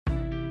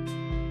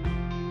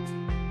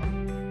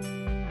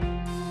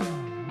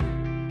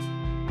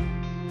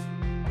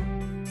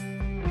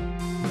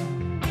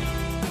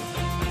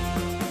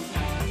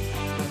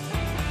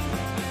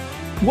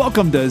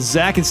Welcome to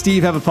Zach and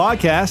Steve Have a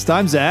Podcast.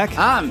 I'm Zach.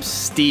 I'm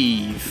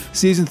Steve.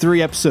 Season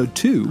 3, Episode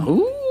 2.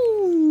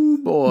 Ooh,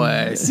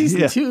 boy.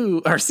 Season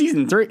 2, or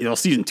Season 3. Well,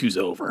 Season 2's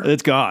over.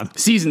 It's gone.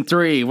 Season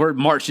 3, we're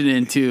marching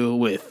into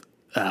with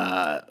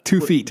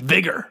 2 feet.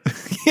 vigor.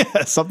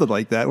 Yeah, something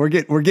like that. We're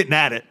getting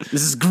at it.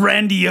 This is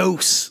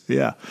grandiose.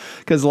 Yeah.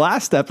 Because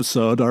last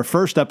episode, our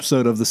first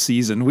episode of the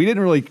season,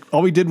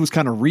 all we did was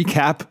kind of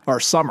recap our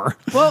summer.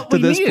 Well, to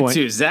we this needed point.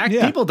 to, Zach.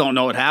 Yeah. People don't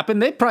know what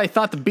happened. They probably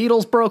thought the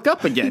Beatles broke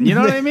up again. You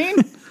know what I mean?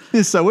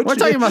 So We're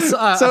talking about a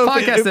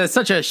podcast that has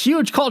such a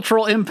huge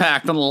cultural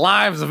impact on the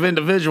lives of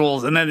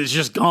individuals, and then it's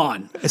just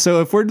gone.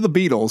 So if we're to the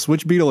Beatles,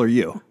 which Beatle are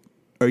you?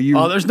 Are you?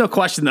 Oh, there's no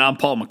question that I'm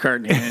Paul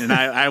McCartney, and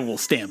I will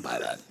stand by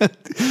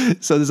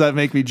that. So does that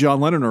make me John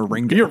Lennon or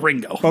Ringo? You're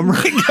Ringo. I'm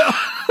Ringo.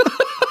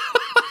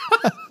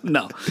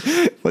 No.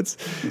 What's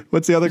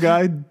the other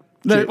guy?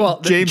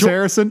 James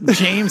Harrison?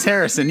 James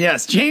Harrison,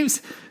 yes.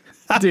 James,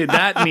 dude,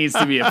 that needs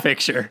to be a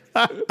picture.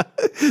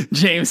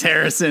 James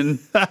Harrison,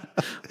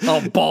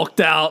 all bulked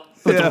out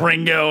with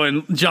Ringo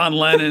and John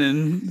Lennon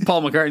and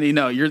Paul McCartney.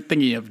 No, you're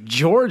thinking of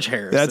George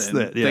Harrison,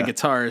 the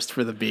guitarist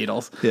for the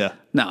Beatles. Yeah.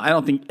 No, I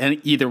don't think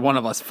either one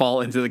of us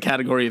fall into the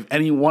category of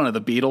any one of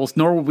the Beatles,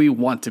 nor would we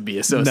want to be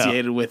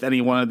associated with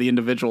any one of the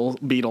individual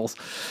Beatles.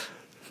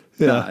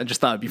 Yeah. I just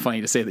thought it'd be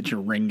funny to say that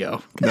you're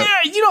Ringo. No.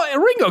 Yeah,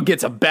 Ringo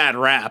gets a bad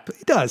rap.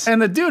 He does. And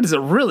the dude is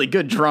a really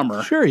good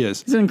drummer. Sure he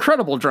is. He's an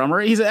incredible drummer.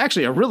 He's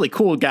actually a really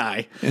cool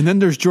guy. And then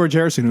there's George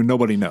Harrison, who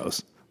nobody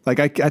knows. Like,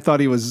 I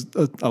thought he was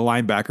a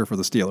linebacker for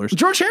the Steelers.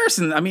 George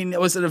Harrison, I mean,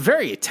 was a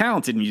very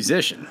talented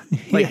musician.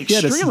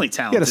 Extremely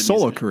talented. He had a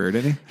solo musician. career,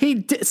 didn't He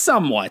did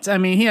somewhat. I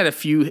mean, he had a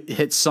few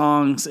hit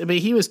songs. I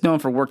mean, he was known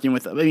for working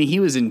with,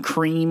 he was in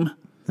Cream.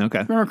 he?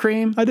 Okay. Remember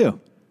Cream? I do.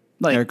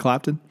 Like, Eric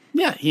Clapton?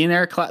 Yeah, he and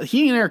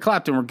Eric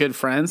Clapton were good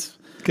friends.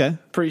 Okay.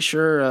 Pretty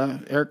sure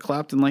Eric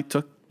Clapton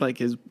took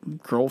his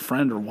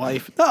girlfriend or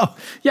wife. Oh.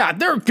 Yeah,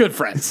 they're good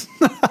friends.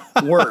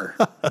 Were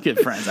good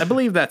friends. I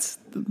believe that's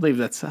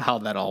how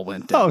that all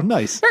went down. Oh,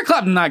 nice. Eric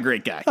Clapton, not a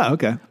great guy. Oh,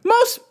 okay.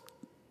 Most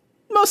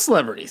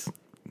celebrities,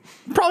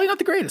 probably not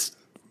the greatest.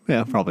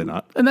 Yeah, probably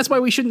not. And that's why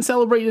we shouldn't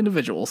celebrate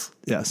individuals.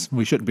 Yes,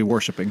 we shouldn't be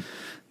worshiping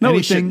No, we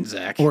anything shouldn't,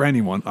 Zach. or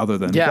anyone other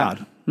than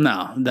God.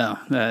 No.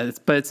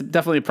 But it's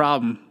definitely a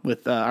problem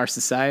with our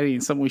society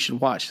and something we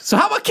should watch. So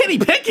how about Kenny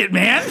Pickett,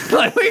 man?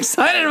 Are we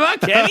excited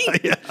about Kenny?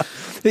 Yeah.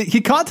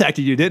 He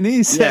contacted you, didn't he?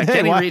 He said, Yeah,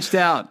 hey, Kenny reached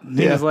out.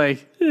 He was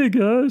like, hey,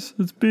 guys,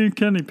 it's me,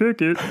 Kenny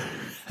Pickett.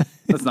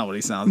 That's not what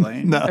he sounds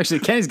like. No.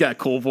 Actually, Kenny's got a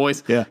cool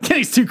voice. Yeah.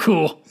 Kenny's too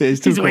cool. Yeah,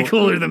 he's way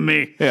cooler than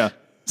me. Yeah.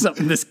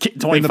 This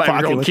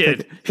 25-year-old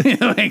kid. He's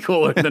way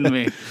cooler than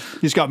me. He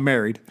just got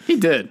married. He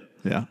did.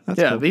 Yeah. That's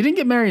Yeah, cool. but he didn't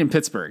get married in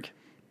Pittsburgh.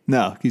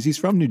 No, because he's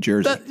from New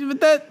Jersey.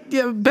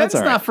 Ben's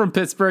all right. not from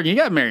Pittsburgh. He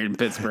got married in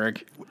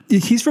Pittsburgh.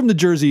 He's from the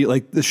Jersey,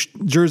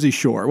 Jersey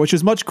Shore, which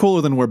is much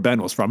cooler than where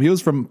Ben was from. He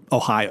was from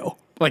Ohio.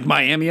 Like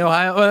Miami,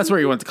 Ohio? Oh, that's where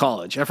he went to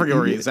college. I forget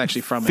where he was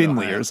actually from.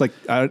 Finley, Ohio. or it's like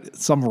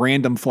some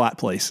random flat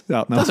place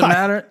out in Doesn't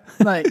Ohio.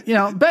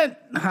 matter. Ben,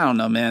 I don't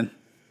know, man.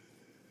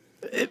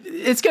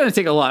 It's going to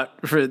take a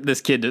lot for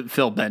this kid to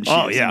fill Ben's shoes.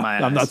 Oh, yeah. In my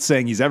eyes. I'm not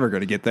saying he's ever going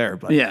to get there,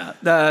 but Yeah.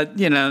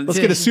 let's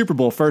get a Super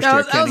Bowl first here, I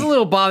was Kenny. a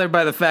little bothered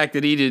by the fact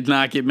that he did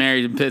not get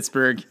married in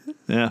Pittsburgh.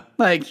 Yeah.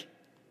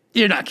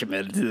 You're not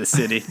committed to the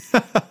city.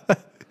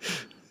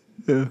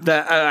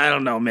 I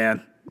don't know,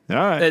 man. All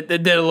right. It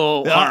did a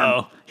little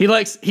harm. He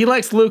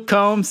likes Luke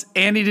Combs,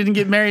 and he didn't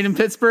get married in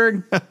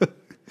Pittsburgh.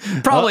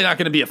 Probably not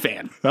going to be a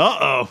fan.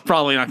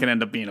 Probably not going to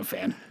end up being a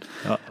fan.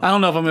 I don't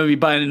know if I'm going to be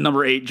buying a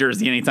number 8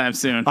 jersey anytime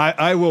soon.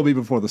 I will be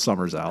before the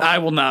summer's out. I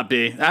will not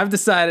be. I've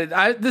decided.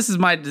 This is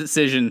my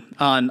decision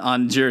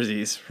on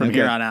jerseys from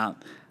here on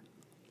out.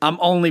 I'm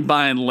only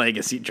buying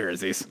legacy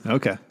jerseys.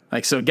 Okay.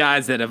 So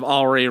guys that have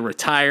already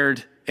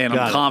retired, and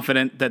I'm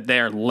confident that they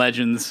are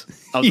legends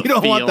of You the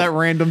don't field. want that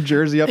random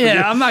jersey up in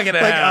Yeah, I'm not going to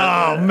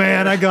have. Oh,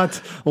 man, I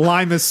got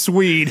Limas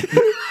Swede.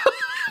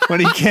 When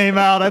he came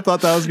out, I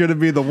thought that was going to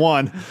be the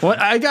one. What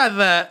I got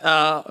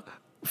that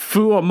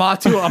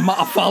Fuamatu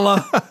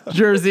Amafala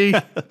jersey.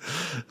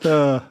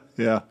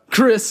 Yeah.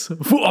 Chris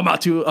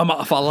Fuamatu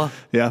Amafala.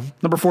 Yeah.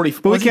 Number 40.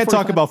 But we can't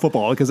talk about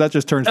football because that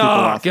just turns people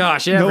off. Oh,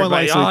 gosh. No one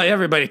likes it.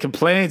 Everybody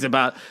complains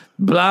about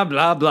blah,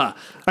 blah, blah.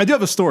 I do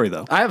have a story,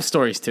 though. I have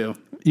stories, too.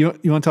 You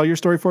want to tell your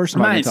story first?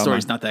 My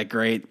story's not that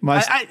great.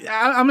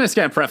 I'm just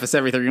going to preface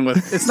everything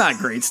with, it's not a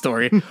great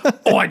story.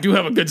 I do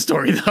have a good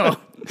story, though.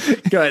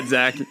 Go ahead,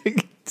 Zach.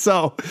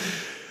 So,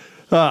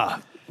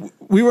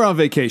 we were on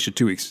vacation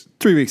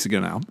 3 weeks ago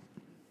now.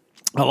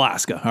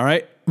 Alaska, all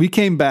right? We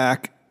came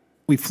back.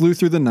 We flew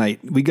through the night.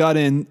 We got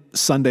in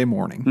Sunday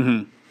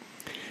morning.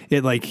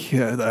 Mm-hmm.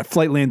 The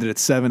flight landed at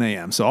 7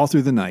 a.m., so all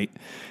through the night.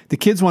 The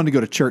kids wanted to go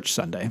to church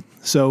Sunday,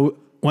 so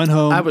went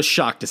home. I was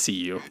shocked to see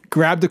you.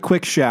 Grabbed a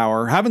quick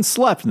shower. Haven't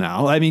slept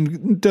now. I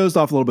mean, dozed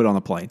off a little bit on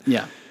the plane.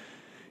 Yeah.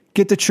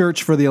 Get to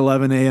church for the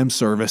 11 a.m.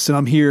 service, and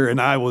I'm here, and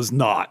I was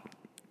not,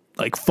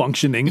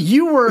 functioning.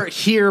 You were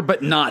here,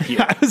 but not here.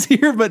 I was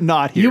here, but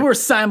not here. You were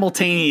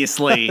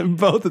simultaneously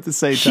both at the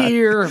same time.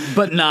 here,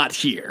 but not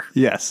here.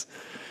 Yes.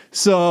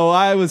 So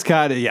I was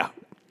kind of, yeah.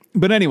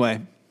 But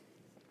anyway,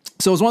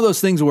 So it's one of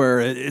those things where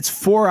it's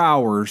 4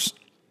 hours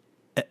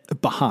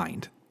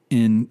behind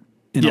in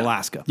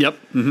Alaska. Yep.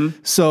 Mm-hmm.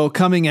 So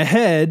coming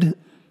ahead,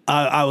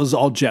 I was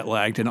all jet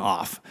lagged and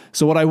off.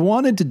 So what I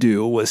wanted to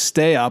do was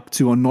stay up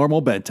to a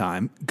normal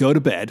bedtime, go to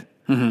bed,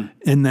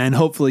 and then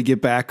hopefully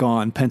get back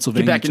on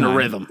Pennsylvania Get back into time.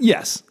 rhythm.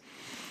 Yes.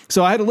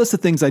 So I had a list of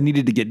things I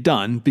needed to get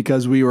done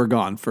because we were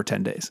gone for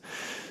 10 days.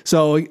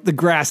 So the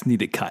grass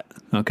needed cut,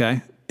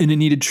 okay? And it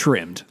needed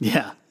trimmed.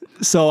 Yeah.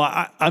 So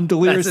I'm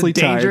deliriously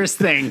That's a dangerous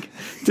tired. thing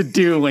to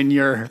do when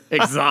you're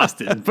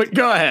exhausted. But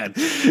go ahead.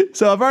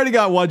 So I've already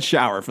got one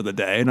shower for the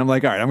day, and I'm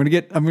like, all right,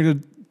 I'm gonna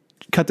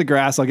cut the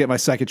grass. I'll get my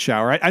second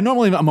shower. I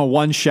normally I'm a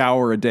 1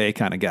 shower a day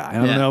kind of guy.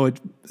 I don't know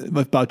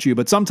about you,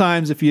 but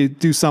sometimes if you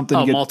do something,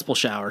 Oh, you get, multiple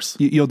showers.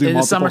 you'll do in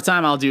multiple. the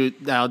summertime.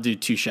 I'll do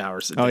 2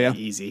 showers a day. Oh, yeah?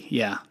 Easy.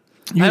 Yeah.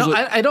 Usually-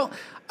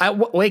 I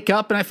wake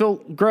up and I feel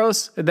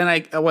gross, and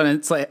then when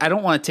it's like I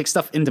don't want to take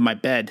stuff into my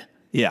bed.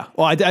 Yeah.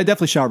 Well, I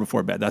definitely shower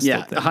before bed. That's Yeah,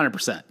 the thing.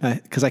 100%.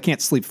 Because I can't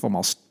sleep if I'm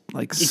all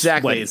like Exactly.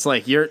 sweaty. It's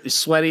like you're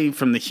sweaty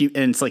from the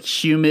and it's like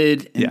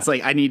humid, and Yeah. it's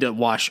like I need to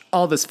wash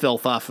all this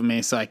filth off of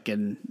me so I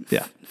can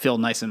Yeah. feel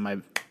nice in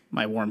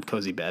my warm,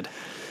 cozy bed.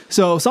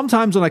 So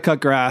sometimes when I cut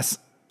grass,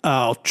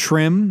 I'll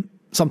trim.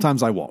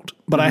 Sometimes I won't.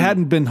 But I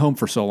hadn't been home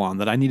for so long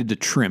that I needed to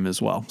trim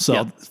as well. So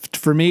Yeah.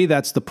 for me,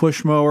 that's the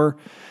push mower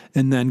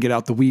and then get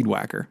out the weed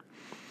whacker.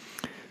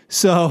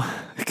 So,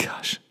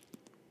 gosh.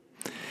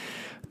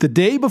 The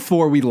day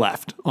before we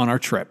left on our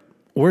trip,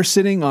 we're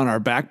sitting on our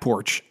back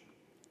porch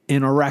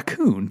and a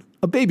raccoon,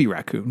 a baby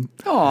raccoon,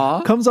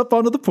 Aw. comes up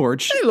onto the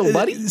porch. Hey, little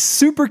buddy.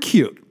 Super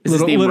cute. Is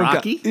his name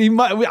Rocky?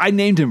 Guy. I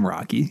named him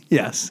Rocky,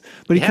 yes.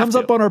 But he You comes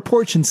have up to. on our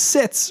porch and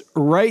sits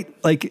right,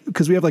 like,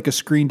 because we have like a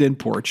screened in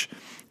porch,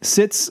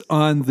 sits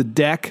on the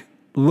deck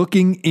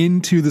looking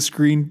into the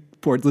screen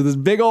porch with this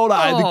big old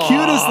eye, the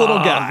cutest little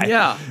guy.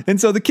 yeah. And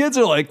so the kids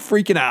are like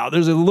freaking out.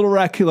 There's a little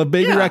raccoon, a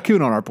baby Yeah.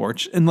 raccoon on our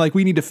porch. And like,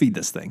 we need to feed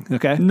this thing,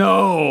 okay?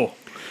 No.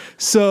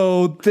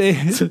 So they,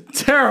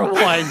 Terrible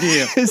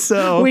idea.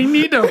 so We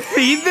need to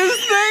feed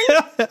this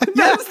thing?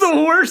 That's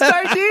the worst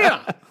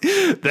idea.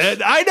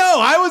 that, I know,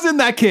 I was in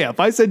that camp.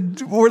 I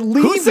said, we're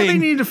Who said they leaving.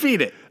 need to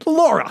feed it?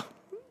 Laura.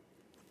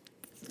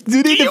 Do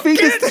you need to You feed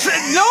can't this thing?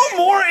 say no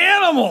more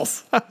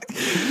animals.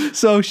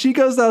 So she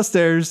goes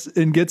downstairs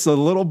and gets a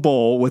little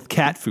bowl with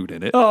cat food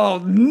in it. Oh,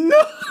 no.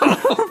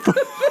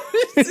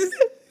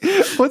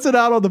 Puts it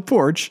out on the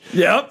porch.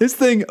 Yep. This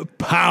thing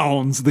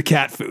pounds the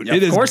cat food. Yeah,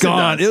 it of is course it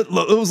gone. does. It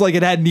was like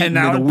it hadn't eaten And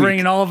now in a it's week.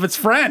 bringing all of its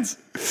friends.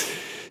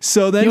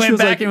 So then He she went was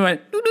back like, and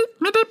went.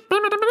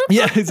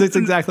 yeah, it's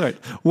exactly right.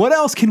 What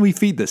else can we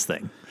feed this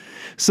thing?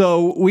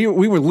 So we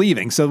were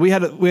leaving. So we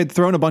had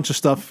thrown a bunch of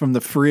stuff from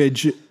the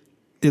fridge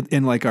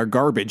in like our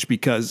garbage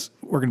because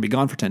we're going to be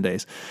gone for 10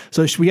 days.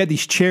 So we had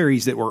these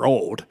cherries that were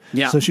old.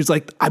 Yeah. So she's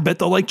like, I bet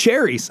they'll like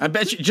cherries. I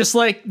bet you, just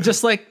like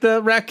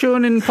the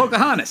raccoon in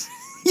Pocahontas.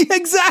 Yeah,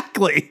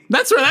 exactly.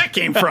 That's where that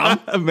came from.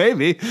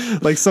 Maybe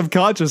like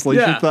subconsciously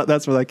Yeah. she thought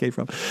that's where that came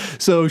from.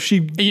 So I So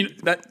think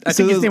his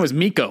those- name was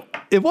Miko.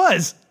 it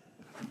was.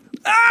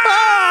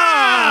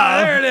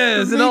 There it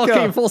is. It all Miko.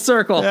 came full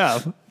circle. Yeah.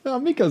 Oh,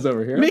 Miko's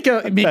over here.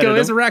 Miko petted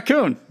is a him.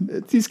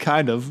 raccoon. He's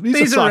kind of. He's,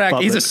 He's a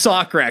sock He's a puppet.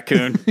 sock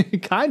raccoon.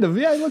 Kind of.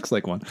 Yeah, he looks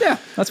like one. Yeah,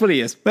 that's what he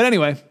is. But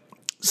anyway,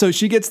 so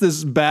she gets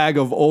this bag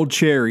of old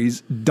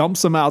cherries,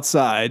 dumps them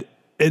outside,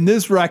 and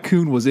this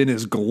raccoon was in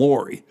his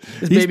glory.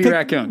 He's baby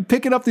raccoon.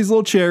 picking up these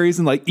little cherries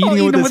and like eating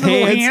Oh, them with eating his them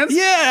with the hands.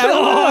 little hands? Yeah.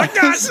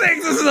 Oh, God's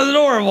sakes, this is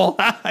adorable.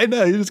 I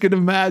know. You're just gonna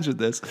imagine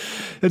this.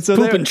 And so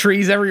Pooping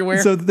trees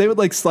everywhere. So they would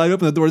like slide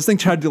open the door. This thing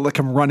tried to like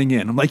come running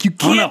in. I'm like, you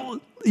can't. no.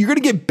 You're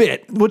gonna get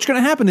bit. What's gonna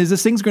happen is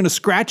this thing's gonna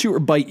scratch you or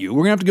bite you.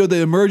 We're gonna have to go to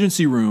the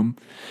emergency room,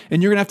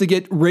 and you're gonna have to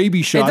get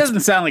rabies It shots. doesn't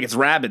sound like it's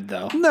rabid,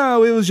 though.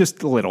 No, it was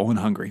just little and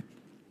hungry.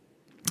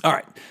 All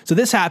right. So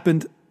this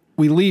happened.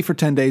 We leave for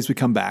 10 days. We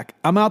come back.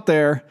 I'm out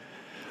there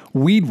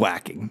weed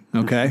whacking,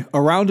 okay,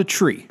 around a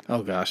tree.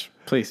 Oh, gosh.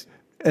 Please.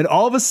 And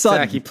all of a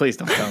sudden, Zachy, please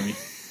don't tell me.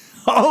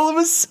 all of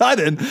a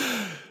sudden,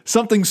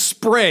 something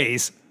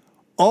sprays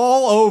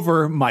all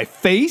over my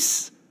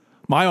face,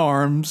 my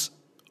arms,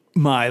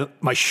 my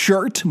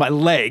shirt, my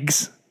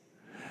legs.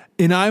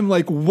 And I'm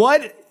like,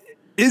 what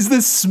is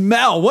this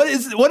smell? What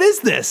is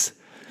this?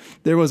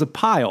 There was a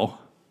pile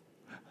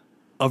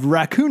of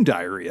raccoon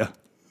diarrhea.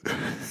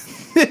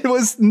 It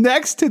was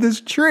next to this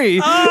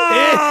tree.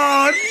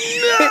 Oh,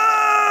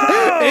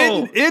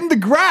 no! In the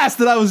grass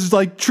that I was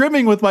like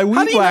trimming with my weed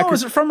How do you know whacker. it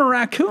was from a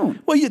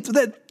raccoon? Well, you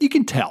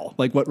can tell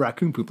like what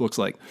raccoon poop looks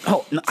like.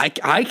 Oh, no, I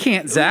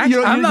can't, Zach. You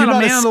know, I'm you're not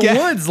a man of the scat-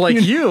 woods like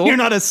you're, you. You're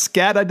not a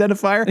scat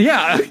identifier.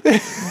 Yeah.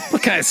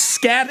 What kind of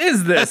scat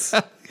is this?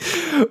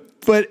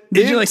 But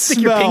Did you like stick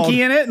your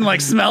pinky in it and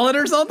like smell it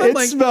or something? It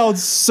Like, smelled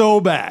so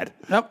bad.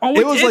 Oh,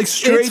 it was like it's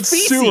straight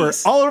sewer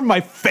feces. all over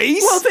my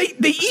face. well,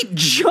 they eat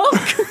junk.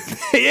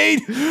 They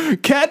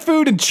ate cat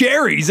food and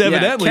cherries.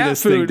 Evidently, cat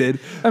this food. thing did.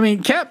 I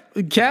mean,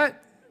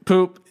 cat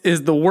poop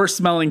is the worst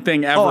smelling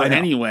thing ever Oh, I know.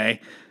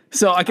 anyway.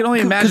 So I can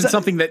only imagine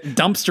something that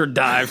dumpster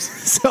dives.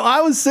 So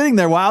I was sitting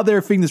there while they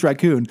were feeding this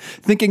raccoon,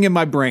 thinking in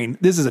my brain,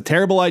 this is a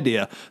terrible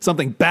idea.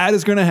 Something bad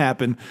is going to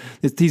happen.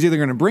 He's either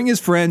going to bring his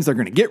friends, they're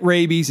going to get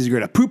rabies, he's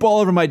going to poop all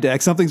over my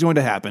deck, something's going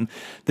to happen.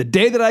 The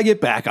day that I get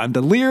back, I'm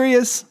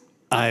delirious,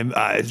 I'm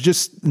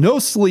just no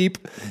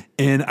sleep,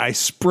 and I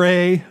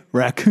spray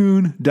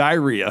raccoon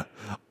diarrhea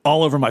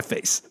all over my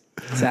face.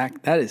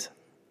 Zach, that is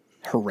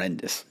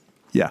horrendous.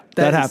 Yeah,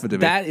 that happened to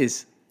me. That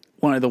is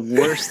one of the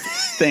worst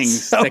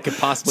things that could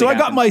possibly happen.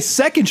 So I got my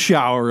second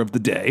shower of the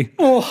day.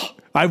 Oh.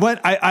 I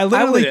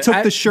literally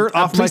took the shirt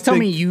off my tell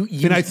thing me you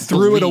and I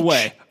threw it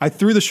away. I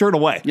threw the shirt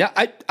away. Yeah,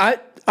 I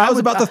was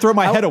about to throw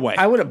my head away.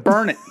 I would have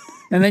burned it.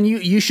 And then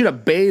you should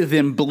have bathed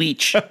in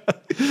bleach.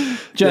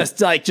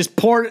 Just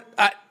pour it.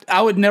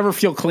 I would never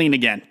feel clean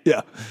again.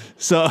 Yeah.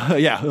 So,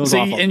 it was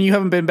awful. And you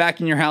haven't been back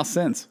in your house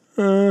since.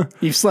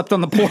 You've slept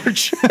on the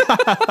porch.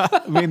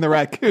 Me and the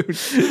raccoon.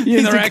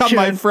 He's become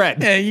my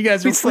friend. Yeah, you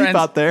guys are we friends. sleep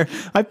out there.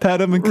 I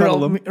pet him and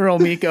cuddle him. Real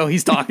Miko,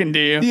 he's talking to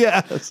you.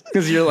 Yes.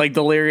 Because you're like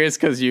delirious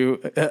because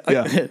you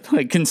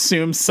like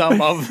consume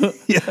some of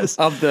yes.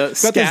 of the got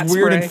scat this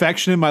weird spray.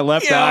 infection in my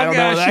left eye. I don't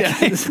know where that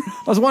came from.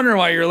 I was wondering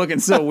why you're looking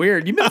so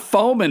weird. You've been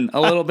foaming a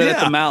little bit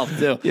at the mouth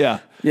too. Yeah.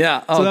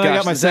 Yeah. So then I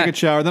got my second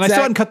shower. Then I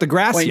still hadn't cut the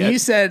grass when yet. When you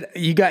said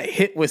you got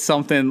hit with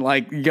something,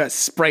 like you got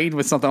sprayed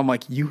with something, I'm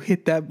like, you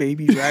hit that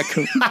baby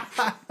raccoon,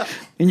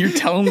 and you're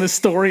telling this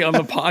story on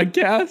the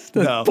podcast.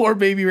 No. Poor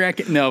baby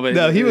raccoon. No,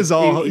 he was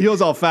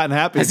all fat and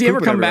happy. Has he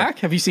ever come back?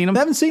 Have you seen him?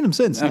 I haven't seen him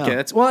since. Okay,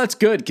 no. that's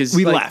good because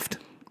we left.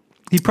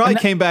 He probably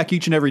came back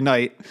each and every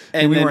night,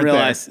 and we weren't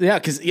realized, yeah,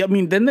 because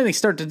then they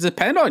start to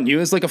depend on you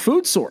as like a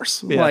food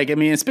source. Yeah. Like,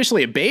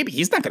 especially a baby,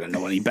 he's not going to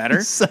know any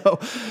better. So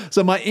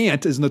my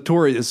aunt is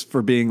notorious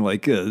for being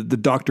like the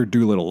Dr.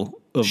 Doolittle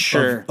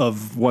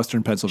of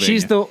Western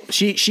Pennsylvania.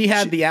 She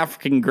had the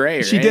African gray.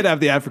 Right? She did have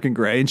the African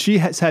gray, and she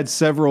has had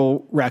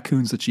several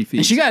raccoons that she feeds.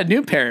 And she got a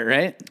new parrot,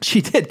 right? She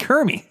did.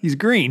 Kermie. He's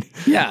green.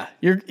 Yeah,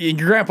 your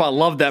grandpa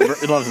loved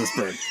loves this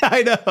bird.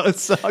 I know.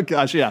 Oh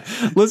gosh, yeah.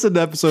 Listen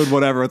to episode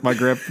whatever with my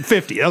grandpa.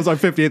 50. That was our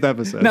 50th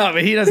episode. No,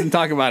 but he doesn't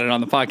talk about it on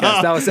the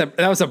podcast.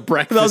 That was a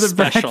breakfast. That was a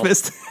special.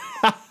 breakfast.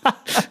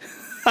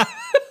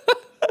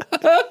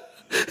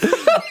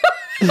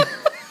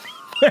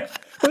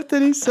 What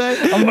did he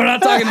say? We're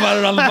not talking about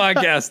it on the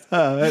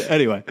podcast.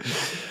 Anyway,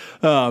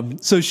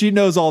 so she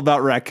knows all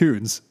about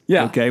raccoons.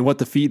 Yeah. Okay, what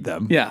to feed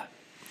them. Yeah.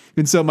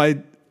 And so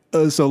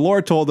so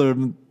Laura told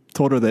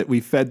her that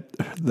we fed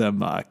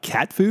them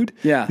cat food.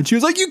 Yeah. And she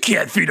was like, "You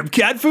can't feed them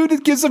cat food.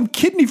 It gives them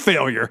kidney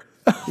failure."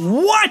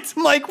 What?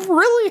 I'm like,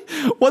 really?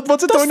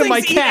 What's it doing to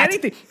my cat?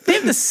 Anything.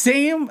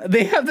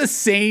 They have the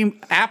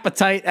same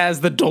appetite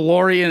as the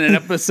DeLorean in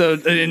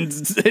episode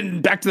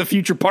in Back to the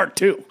Future Part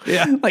 2.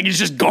 Yeah. Like it's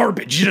just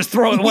garbage. You just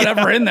throw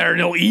whatever in there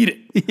and he'll eat it.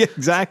 Yeah,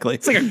 exactly.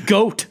 It's like a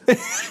goat.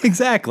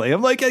 Exactly.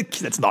 I'm like,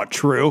 that's not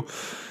true.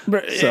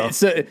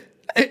 So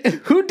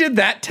who did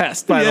that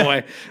test, by the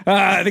way?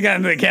 They got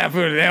into the cat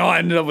food and they all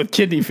ended up with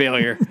kidney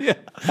failure. Yeah.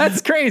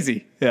 That's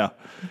crazy. Yeah.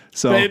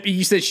 So but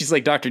you said she's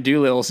like Dr.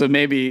 Doolittle, so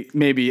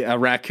maybe a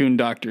raccoon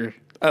doctor,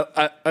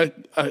 a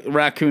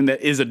raccoon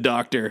that is a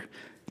doctor,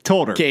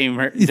 told her. Came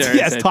her.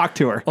 Yes, talk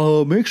to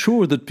her. Make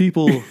sure that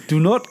people do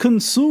not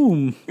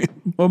consume,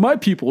 or my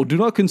people do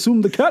not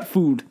consume the cat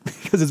food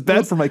because it's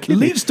bad for my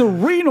kidney. Leads to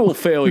renal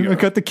failure. I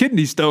got the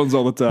kidney stones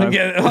all the time.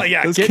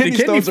 Yeah, Those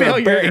kidney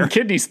failure and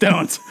kidney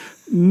stones,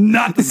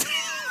 not the same.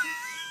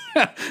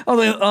 I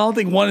don't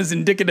think one is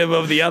indicative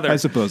of the other. I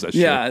suppose that's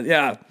true.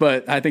 Yeah,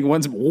 but I think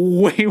one's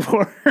way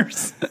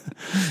worse.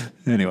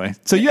 Anyway,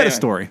 so you had a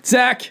story.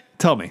 Zach.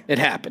 Tell me. It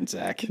happened,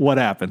 Zach. What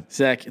happened?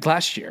 Zach,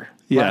 last year,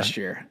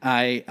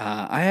 I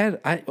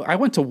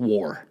went to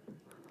war.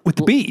 With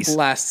the bees?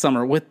 Last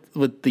summer with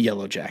the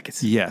Yellow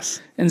Jackets.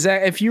 Yes. And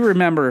Zach, if you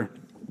remember,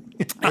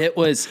 it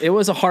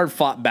was a hard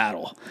fought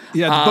battle.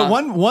 Yeah, but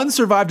one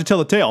survived to tell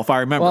the tale, if I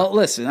remember. Well,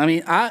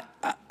 listen,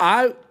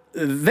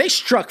 they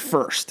struck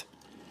first.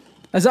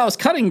 As I was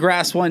cutting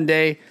grass one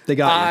day,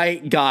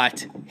 I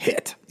got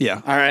hit.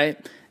 Yeah. All right.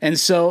 And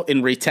so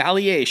in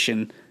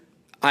retaliation,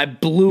 I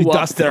blew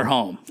up their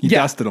home. You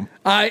dusted them.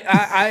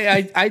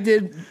 I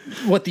did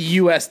what the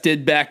U.S.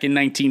 did back in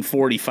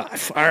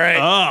 1945. All right.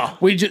 Oh.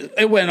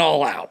 It went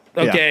all out.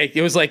 Okay. Yeah.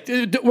 It was like,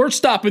 we're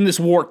stopping this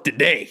war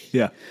today.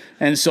 Yeah.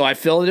 And so I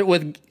filled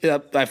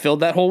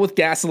that hole with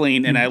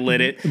gasoline and I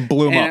lit it.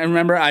 Blew them up. And I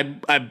remember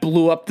I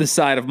blew up the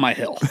side of my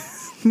hill.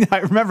 I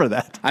remember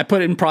that. I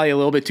put in probably a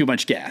little bit too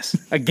much gas.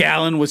 A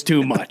gallon was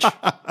too much.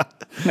 I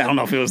don't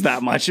know if it was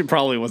that much. It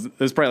probably wasn't. It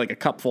was probably like a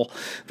cupful.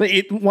 But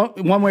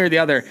one way or the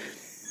other,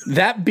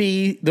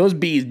 those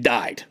bees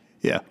died.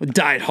 Yeah.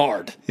 Died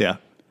hard. Yeah.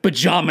 But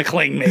John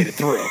McClane made it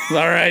through.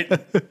 All right.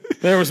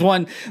 There was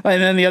one. And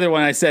then the other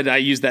one, I said I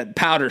used that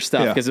powder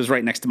stuff because it was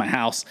right next to my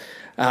house.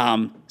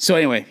 So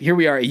anyway, here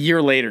we are a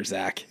year later,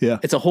 Zach. Yeah.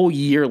 It's a whole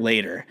year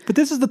later. But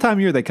this is the time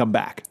of year they come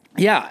back.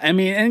 Yeah, I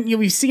mean, and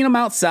we've seen them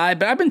outside,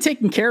 but I've been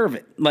taking care of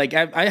it. Like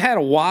I had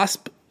a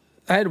wasp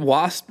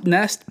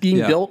nest being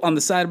built on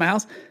the side of my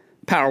house.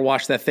 Power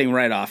washed that thing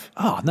right off.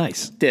 Oh,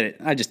 nice. Did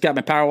it. I just got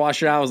my power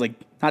washer out. I was like,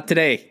 not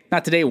today.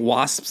 Not today,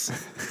 wasps.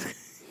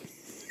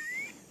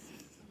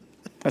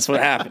 That's what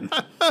happened.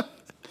 A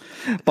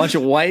bunch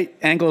of white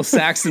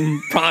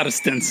Anglo-Saxon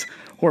Protestants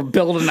were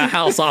building a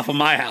house off of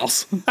my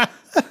house.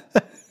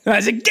 And I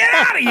said, get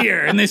out of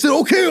here. And they said,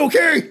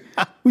 okay.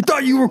 We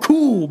thought you were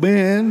cool,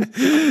 man.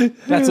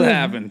 That's what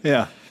happened.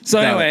 Yeah. So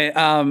anyway,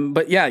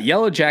 but yeah,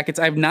 Yellow Jackets.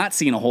 I've not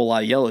seen a whole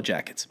lot of Yellow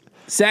Jackets.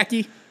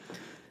 Zachy,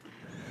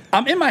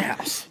 I'm in my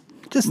house.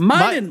 Just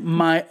minding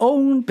my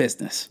own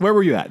business. Where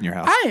were you at in your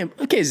house? I am.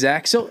 Okay,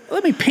 Zach, so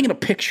let me paint a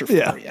picture for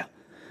you.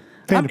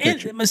 Paint a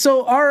picture.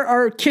 So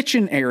our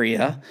kitchen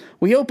area,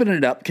 we open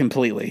it up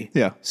completely.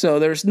 Yeah. So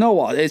there's no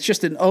wall. It's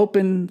just an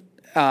open,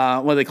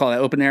 what do they call that?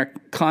 Open air?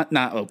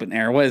 Not open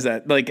air. What is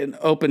that? Like an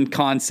open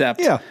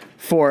concept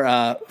for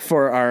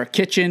our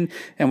kitchen.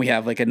 And we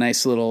have like a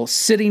nice little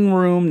sitting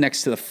room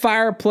next to the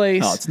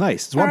fireplace. Oh, it's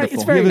nice. It's wonderful.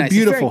 It's very you have nice. a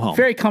beautiful home.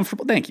 Very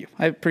comfortable. Thank you.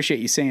 I appreciate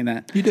you saying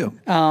that. You do.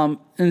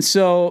 And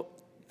so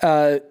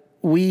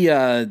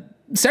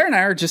Sarah and I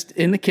are just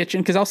in the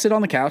kitchen because I'll sit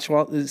on the couch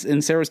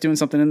and Sarah's doing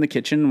something in the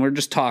kitchen and we're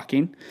just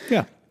talking.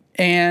 Yeah.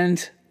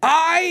 And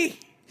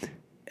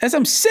as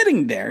I'm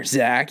sitting there,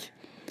 Zach,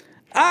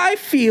 I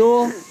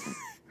feel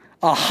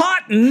a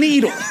hot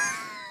needle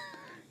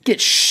get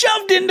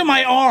shoved into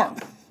my arm.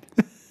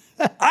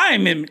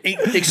 I'm in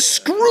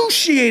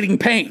excruciating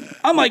pain.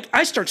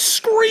 I start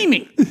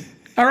screaming.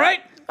 All right?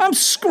 I'm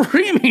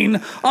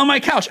screaming on my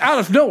couch out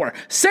of nowhere.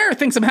 Sarah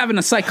thinks I'm having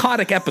a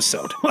psychotic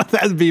episode.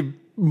 That'd be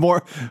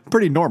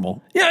pretty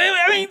normal. Yeah,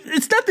 I mean,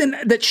 it's nothing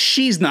that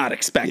she's not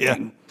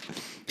expecting. Yeah.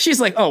 She's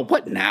like, oh,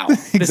 what now?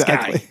 This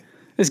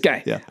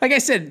guy. Yeah. Like I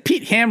said,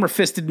 Pete hammer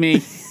fisted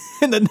me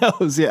in the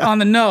nose, on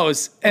the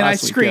nose, and I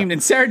screamed,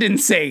 and Sarah didn't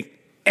say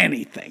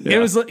anything. Yeah. It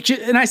was like,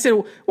 and I said,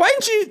 why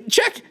didn't you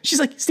check? She's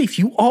like, Steve,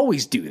 you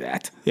always do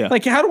that. Yeah.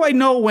 Like, how do I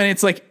know when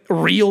it's like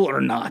real or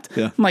not?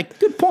 Yeah. I'm like,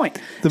 good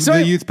point.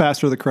 The youth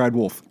pastor that cried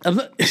wolf.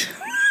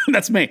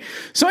 That's me.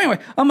 So anyway,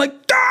 I'm like,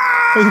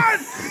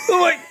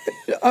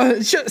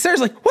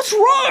 Sarah's like, what's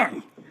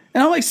wrong?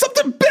 And I'm like,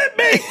 something bit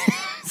me.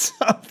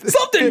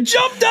 Something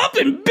jumped up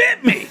and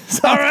bit me.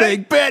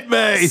 Something bit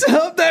me.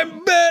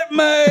 Something bit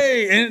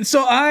me. And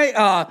so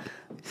I'm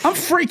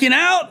freaking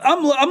out.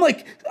 I'm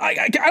like,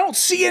 I don't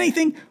see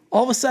anything.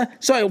 All of a sudden,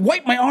 so I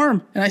wipe my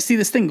arm and I see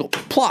this thing go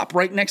plop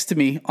right next to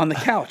me on the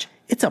couch.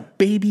 It's a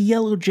baby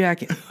yellow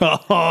jacket.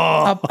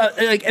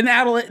 Like an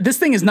adult. This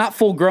thing is not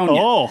full grown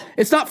yet.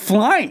 It's not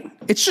flying.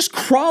 It's just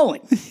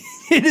crawling.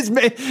 It has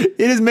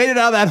made it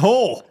out of that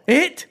hole.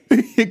 It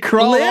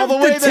crawled all the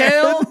way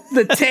there.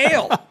 The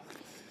tail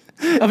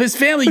of his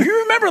family.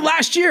 You remember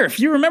last year, if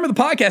you remember the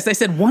podcast, I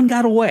said one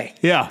got away.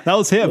 Yeah, that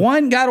was him.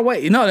 One got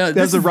away. No,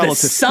 this is a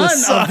relative. The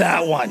son of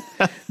that one.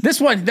 This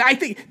one, I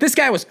think this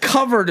guy was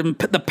covered in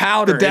the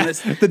powder.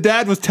 The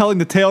dad was telling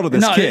the tale to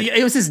this kid.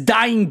 It was his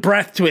dying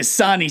breath to his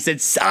son. He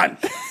said, son,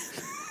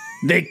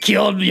 they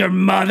killed your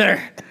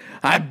mother.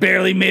 I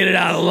barely made it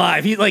out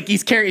alive.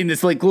 He's carrying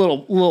this like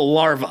little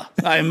larva,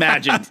 I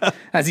imagine,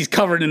 as he's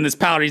covered in this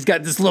powder. He's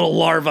got this little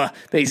larva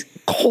that he's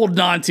holding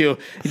on to.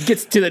 He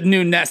gets to the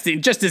new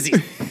nesting just as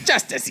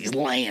he's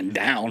laying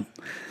down.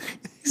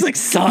 He's like,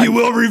 son, you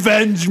will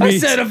revenge me. I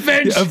said,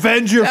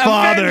 avenge your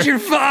father. Avenge your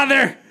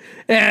father.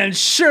 And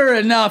sure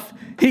enough,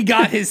 he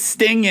got his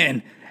sting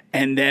in.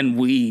 And then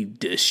we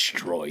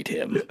destroyed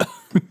him.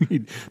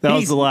 That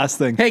was the last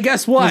thing. Hey,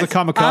 guess what? It was a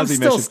kamikaze I'm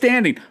still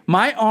standing.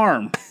 My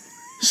arm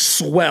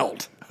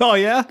swelled. Oh,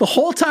 yeah? The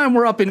whole time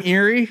we're up in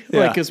Erie,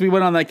 because we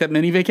went on like that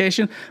mini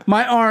vacation,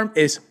 my arm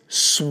is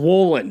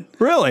swollen.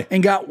 Really?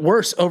 And got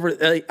worse over.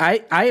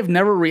 I have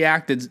never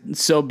reacted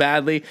so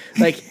badly.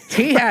 Like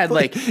he had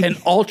like an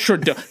ultra.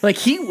 Like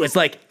he was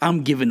like,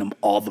 I'm giving him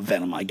all the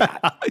venom I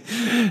got.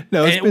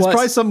 No, it's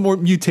probably some more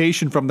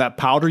mutation from that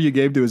powder you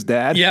gave to his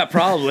dad. Yeah,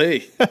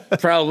 probably.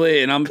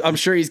 And I'm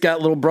sure he's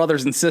got little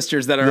brothers and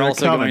sisters that are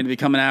also going to be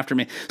coming after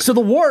me. So the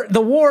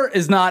war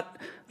is not.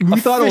 We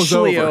thought it was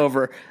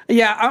over.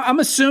 Yeah, I'm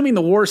assuming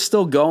the war's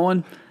still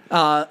going.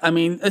 I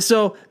mean,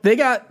 so they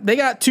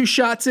got 2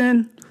 shots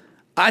in.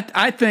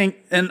 I think,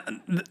 and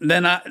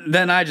then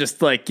I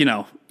just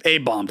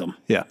A-bombed them.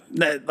 Yeah.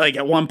 Like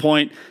at one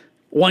point,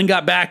 one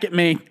got back at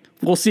me.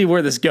 We'll see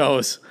where this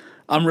goes.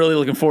 I'm really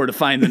looking forward to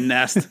finding the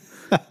nest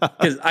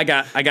because I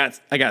got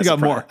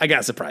more. I got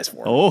a surprise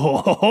for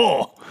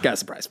him. Got a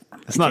surprise for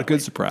him. It's not a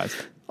good surprise.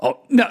 Oh,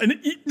 no.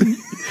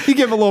 You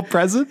give him a little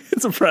present?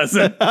 It's a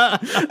present. I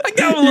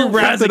got him a little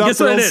present. Guess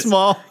what it is?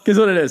 Small. Guess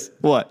what it is?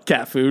 What?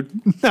 Cat food.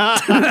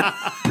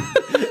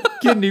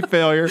 Kidney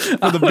failure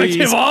for the bees.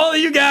 Give all of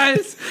you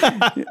guys,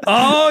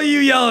 all you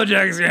Yellow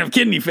Jackets are going to have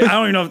kidney failure. I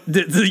don't even know if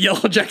does the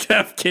Yellow Jacket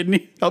have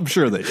kidney? I'm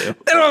sure they do.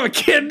 They don't have a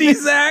kidney,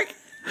 Zach.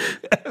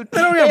 They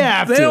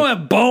don't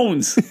have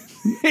bones.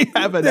 They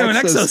have an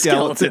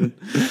exoskeleton.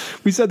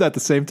 We said that at the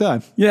same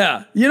time.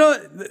 Yeah. You know,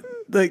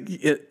 like,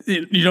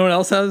 you know what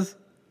else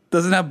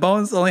doesn't have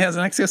bones, only has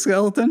an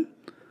exoskeleton?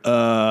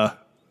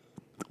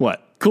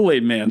 What?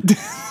 Kool-Aid Man.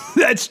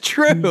 That's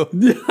true.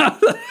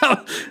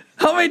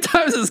 How many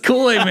times has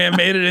Kool-Aid Man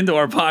made it into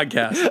our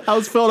podcast? I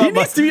was filling He up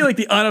my needs to be like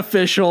the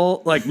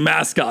unofficial like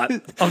mascot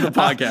of the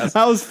podcast.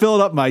 I was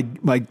filling up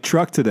my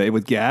truck today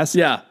with gas.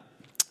 Yeah.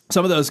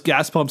 Some of those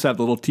gas pumps have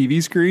the little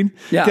TV screen.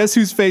 Yeah. Guess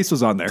whose face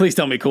was on there? Please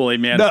tell me Kool-Aid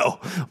Man. No.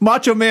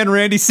 Macho Man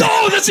Randy Savage.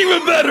 Oh, that's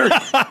even better.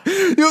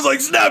 He was like,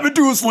 snap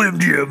into a Slim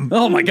Jim.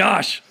 Oh my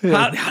gosh.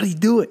 How did he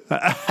do it?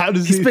 How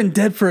does He's been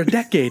dead for a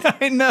decade.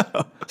 I know.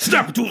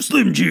 Snap into a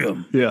Slim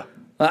Jim. Yeah.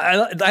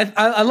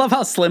 I love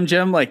how Slim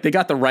Jim, like, they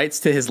got the rights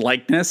to his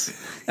likeness,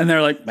 and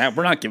they're like, man,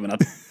 we're not giving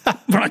up.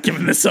 We're not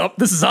giving this up.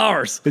 This is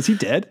ours. Is he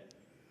dead?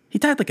 He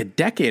died like a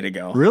decade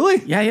ago.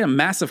 Really? Yeah, he had a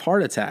massive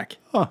heart attack.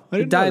 Huh, I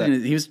He didn't know died.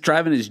 that. He was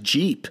driving his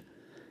Jeep,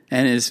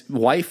 and his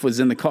wife was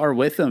in the car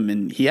with him,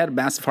 and he had a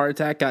massive heart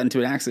attack, got into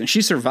an accident.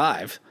 She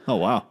survived. Oh,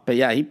 wow. But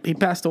yeah, he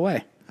passed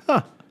away.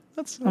 Huh.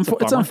 That's a It's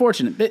bummer.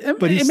 unfortunate.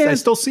 But I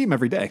still see him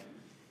every day.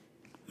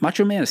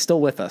 Macho Man is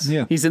still with us.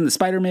 Yeah. He's in the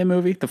Spider-Man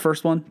movie, the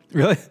first one.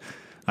 Really?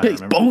 I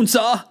He's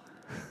Bonesaw.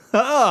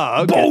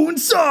 Oh, okay.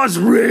 Bonesaw's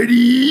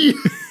ready.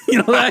 You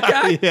know that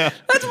guy? Yeah.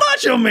 That's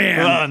Macho Man.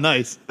 Oh,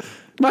 nice.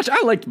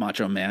 I liked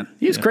Macho Man.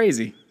 He was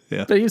crazy.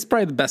 Yeah. But he was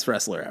probably the best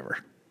wrestler ever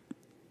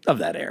of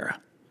that era.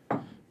 I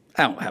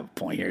don't have a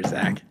point here,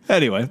 Zach.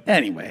 Anyway,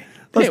 Anyway,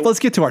 let's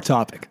get to our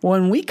topic.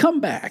 when we come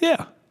back,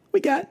 Yeah.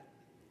 we got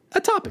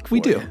a topic for We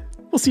do. you.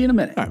 We'll see you in a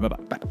minute. All right,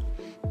 bye-bye. Bye.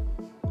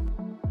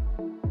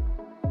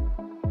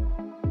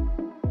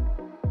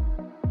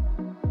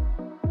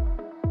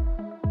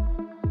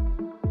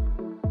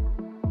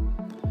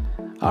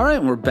 All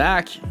right, we're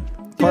back.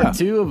 Part Yeah.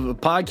 2 of a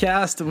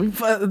podcast.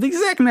 I think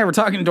Zach and I were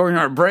talking during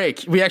our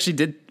break. We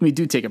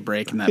do take a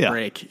break in that Yeah.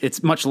 break.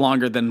 It's much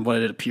longer than what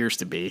it appears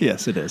to be.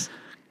 Yes, it is.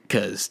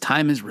 Because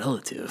time is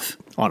relative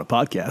On a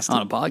podcast.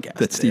 on a podcast.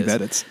 That Steve it is.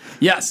 edits.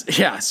 Yes,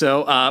 yeah.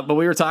 So, but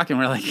we were talking.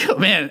 We're like, oh,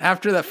 man.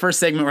 After that first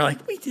segment, we're like,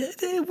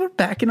 we're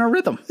back in our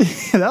rhythm.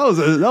 that was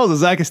a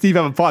Zach and Steve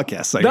have a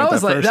podcast segment.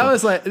 That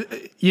was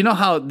like, you know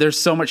how there's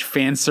so much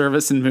fan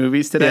service in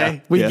movies today. Yeah,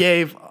 We yeah.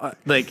 gave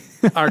like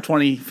our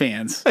 20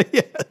 fans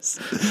yes.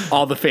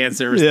 all the fan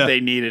service Yeah. that they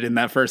needed in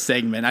that first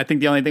segment. I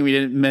think the only thing we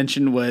didn't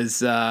mention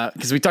was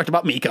because we talked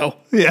about Miko,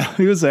 Yeah,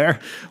 he was there.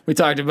 we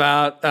talked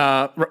about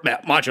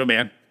Macho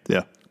Man,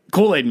 Yeah.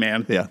 Kool-Aid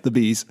Man, Yeah. The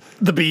bees.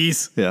 the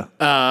Bees. Yeah.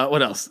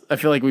 What else? I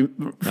feel like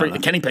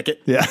Kenny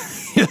Pickett. Yeah.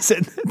 Yes.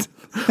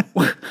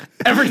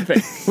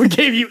 Everything. We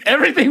gave you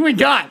everything we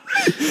got.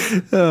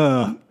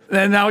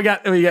 And now we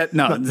got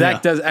no. Zach yeah.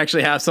 does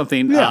actually have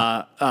something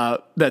Yeah.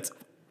 that's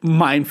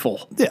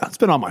mindful. Yeah. It's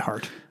been on my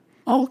heart.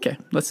 Oh, okay.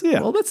 Let's Yeah.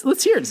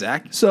 hear it,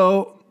 Zach.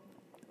 So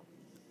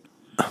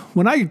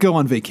when I go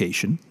on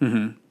vacation,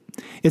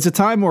 it's a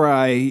time where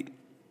I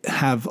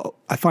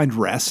find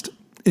rest,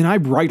 and I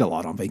write a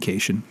lot on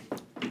vacation.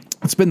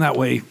 It's been that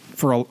way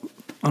for I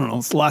don't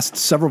know, the last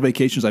several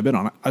vacations I've been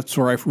on. That's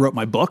where I wrote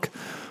my book.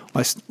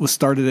 I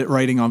started it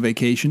writing on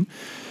vacation.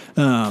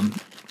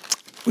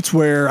 It's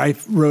where I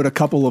wrote a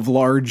couple of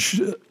large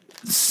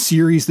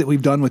series that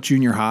we've done with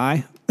junior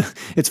high.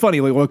 It's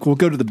funny, like we'll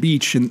go to the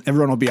beach and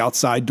everyone will be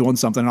outside doing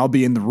something, and I'll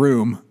be in the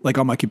room, like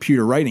on my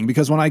computer writing,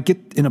 because when I get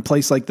in a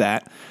place like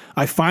that,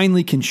 I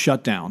finally can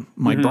shut down.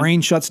 My brain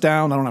shuts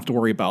down. I don't have to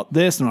worry about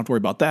this. I don't have to worry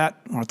about that.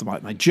 I don't have to worry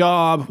about my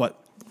job. What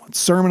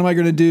sermon am I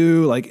going to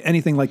do? Like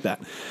anything like that.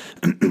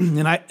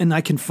 and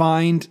I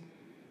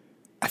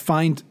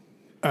find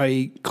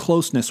a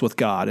closeness with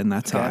God in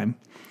that time.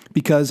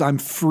 Because I'm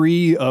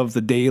free of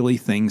the daily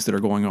things that are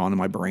going on in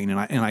my brain, and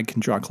I can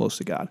draw close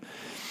to God.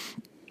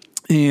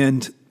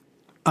 And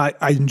I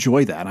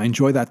enjoy that. I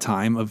enjoy that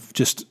time of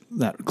just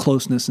that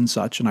closeness and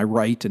such, and I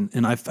write,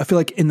 and I feel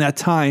like in that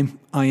time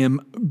I am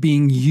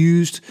being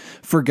used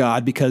for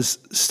God, because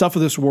stuff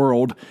of this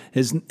world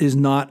is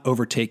not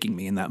overtaking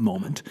me in that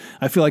moment.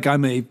 I feel like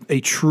I'm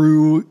a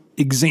true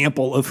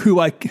example of who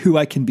I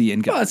can be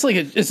in God. Oh,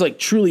 it's like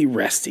truly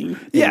resting.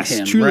 Yes, in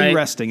him, truly right?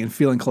 resting and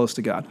feeling close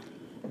to God.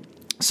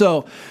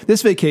 So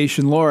this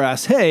vacation, Laura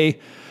asked, "Hey,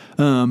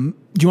 do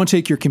you want to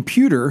take your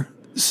computer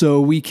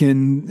so you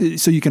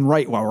can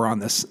write while we're on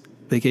this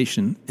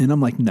vacation?" And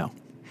I'm like, "No,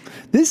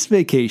 this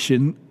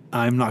vacation,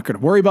 I'm not going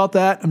to worry about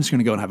that. I'm just going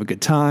to go and have a good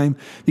time,"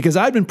 because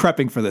I've been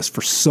prepping for this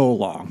for so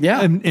long.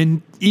 Yeah,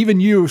 and even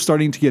you are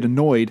starting to get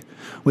annoyed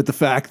with the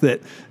fact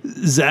that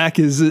Zach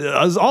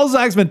all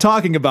Zach's been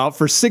talking about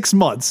for 6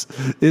 months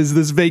is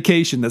this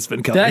vacation that's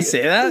been coming. Did I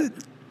say that?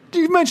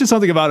 You mentioned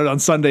something about it on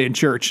Sunday in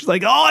church.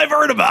 Like, all I've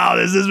heard about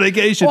is this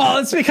vacation. Well,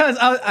 it's because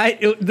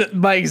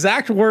my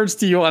exact words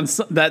to you on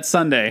that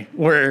Sunday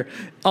were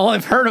all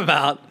I've heard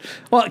about.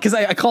 Well, because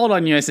I called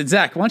on you. I said,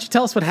 Zach, why don't you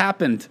tell us what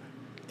happened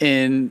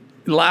in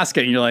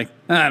Alaska? And you're like,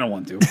 I don't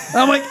want to.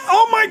 I'm like,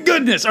 oh my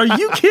goodness, are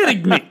you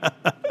kidding me?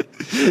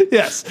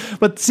 Yes.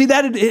 But see,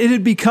 it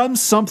had become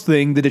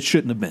something that it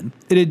shouldn't have been.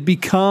 It had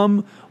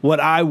become what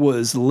I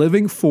was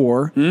living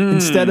for,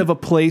 instead of a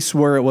place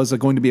where it was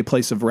going to be a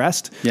place of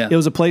rest. Yeah. It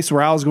was a place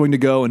where I was going to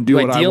go and do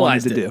Like what I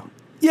wanted to idealized do.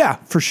 Yeah,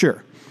 for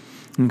sure.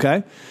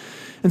 Okay.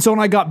 And so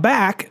when I got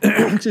back,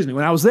 when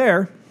I was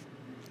there,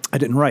 I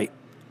didn't write.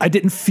 I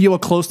didn't feel a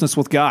closeness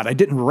with God. I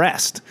didn't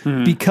rest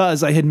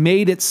because I had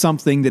made it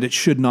something that it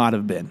should not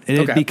have been.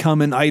 It had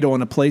become an idol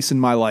and a place in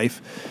my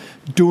life,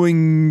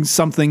 doing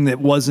something that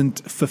wasn't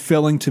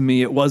fulfilling to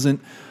me. It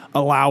wasn't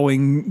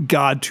allowing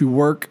God to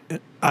work.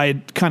 I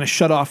had kind of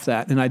shut off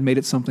that, and I'd made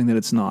it something that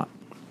it's not.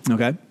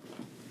 Okay?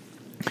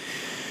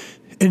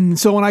 And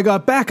so when I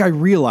got back, I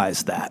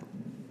realized that.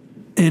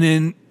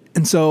 And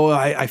so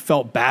I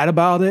felt bad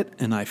about it,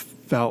 and I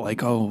felt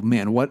like, oh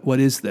man, what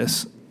is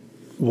this?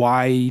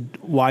 Why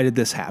did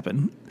this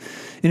happen?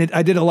 And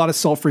I did a lot of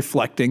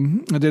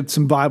self-reflecting. I did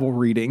some Bible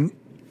reading,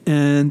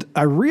 and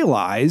I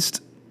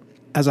realized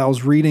as I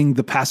was reading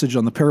the passage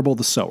on the parable of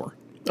the sower,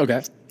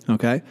 okay,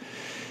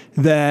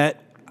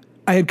 that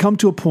I had come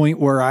to a point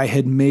where I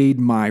had made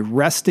my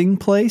resting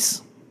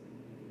place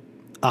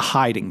a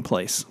hiding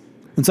place.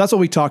 And so that's what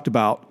we talked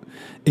about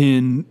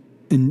on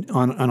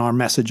our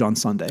message on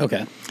Sunday.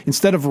 Okay.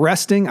 Instead of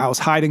resting, I was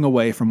hiding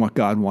away from what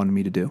God wanted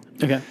me to do.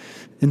 Okay.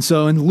 And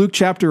so in Luke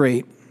chapter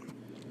 8,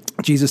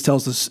 Jesus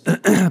tells this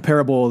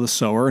parable of the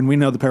sower, and we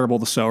know the parable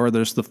of the sower.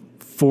 There's the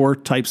 4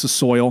 types of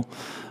soil.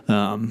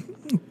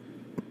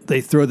 They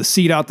throw the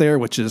seed out there,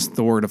 which is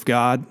the word of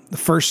God. The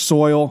first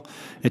soil,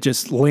 it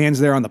just lands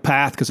there on the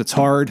path because it's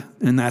hard.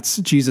 And that's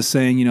Jesus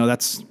saying,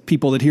 that's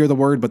people that hear the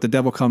word, but the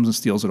devil comes and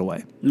steals it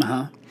away.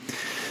 Uh-huh.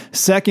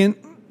 Second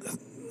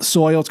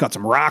soil, it's got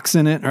some rocks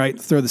in it, right?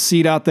 Throw the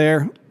seed out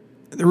there.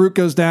 The root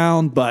goes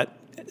down, but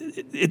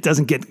it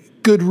doesn't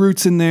get good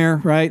roots in there,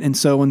 right? And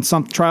so when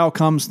some trial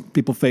comes,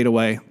 people fade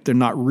away. They're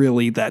not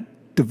really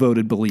that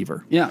devoted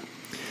believer. Yeah.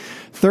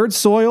 Third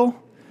soil,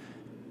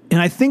 and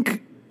I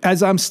think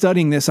as I'm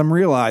studying this, I'm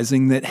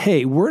realizing that,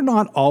 hey, we're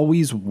not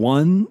always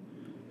one.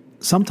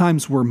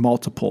 Sometimes we're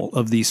multiple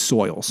of these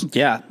soils.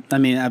 Yeah. I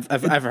mean,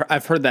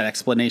 I've heard that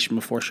explanation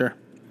before, sure.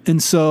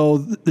 And so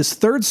this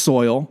third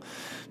soil,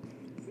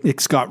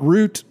 it's got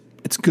root,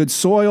 it's good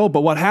soil,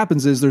 but what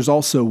happens is there's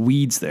also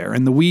weeds there.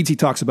 And the weeds he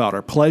talks about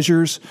are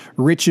pleasures,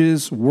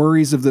 riches,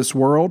 worries of this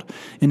world,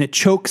 and it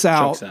chokes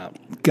out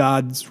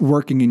God's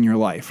working in your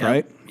life,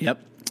 right? Yep.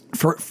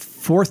 For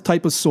fourth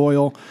type of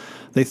soil,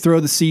 they throw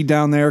the seed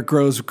down there, it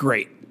grows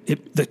great.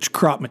 The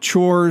crop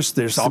matures,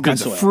 there's all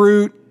kinds of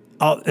fruit.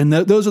 And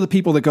those are the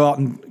people that go out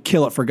and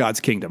kill it for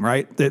God's kingdom,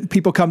 right? The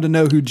people come to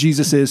know who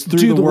Jesus is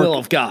through the work. will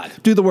of God.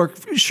 Do the work.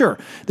 Sure.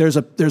 There's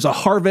a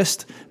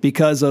harvest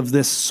because of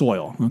this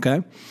soil,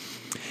 okay?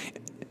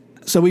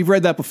 So we've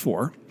read that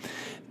before.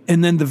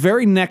 And then the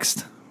very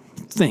next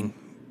thing,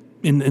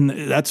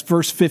 that's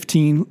verse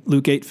 15,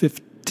 Luke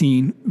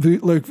 8:15.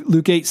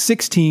 Luke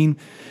 8:16,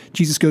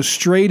 Jesus goes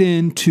straight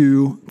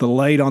into the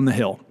light on the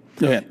hill.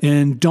 Okay.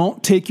 And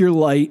don't take your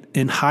light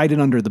and hide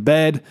it under the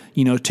bed.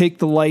 Take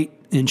the light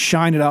and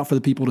shine it out for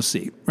the people to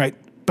see, right?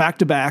 Back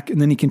to back. And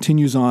then he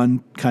continues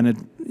on kind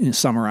of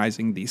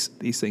summarizing these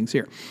things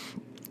here.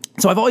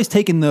 So I've always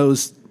taken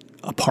those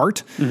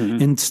apart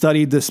and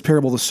studied this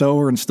parable of the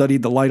sower and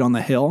studied the light on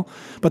the hill,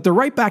 but they're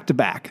right back to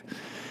back.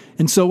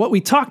 And so what we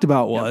talked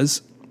about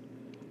was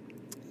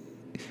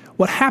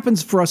what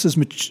happens for us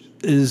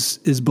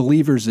as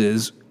believers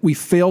is we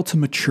fail to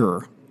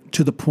mature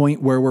to the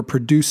point where we're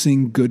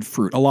producing good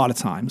fruit a lot of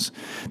times.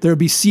 There'll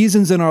be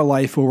seasons in our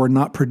life where we're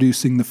not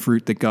producing the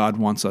fruit that God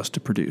wants us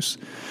to produce.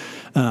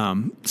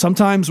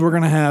 Sometimes we're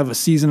going to have a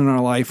season in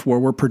our life where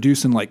we're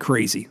producing like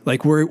crazy.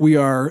 Like we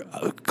are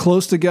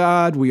close to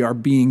God. We are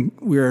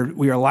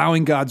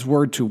allowing God's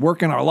word to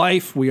work in our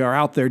life. We are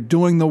out there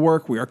doing the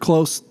work. We are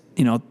close.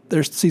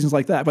 There's seasons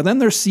like that. But then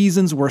there's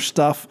seasons where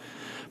stuff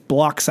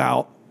blocks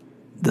out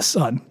the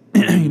sun.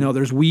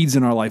 There's weeds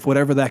in our life,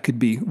 whatever that could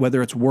be,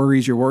 whether it's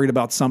worries, you're worried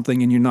about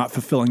something and you're not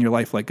fulfilling your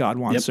life like God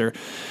wants, or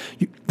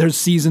there's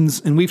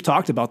seasons, and we've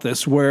talked about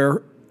this,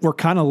 where we're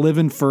kind of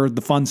living for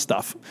the fun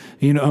stuff.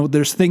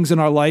 There's things in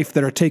our life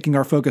that are taking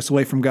our focus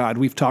away from God.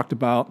 We've talked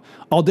about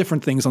all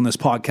different things on this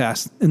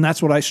podcast, and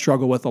that's what I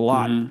struggle with a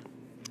lot.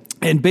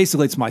 And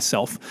basically it's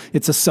myself.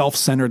 It's a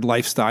self-centered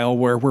lifestyle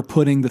where we're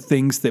putting the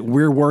things that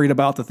we're worried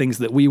about, the things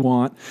that we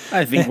want.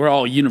 I think we're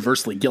all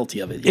universally guilty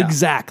of it. Yeah.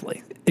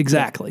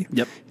 Exactly.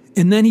 Yep.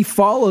 And then he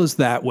follows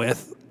that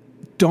with,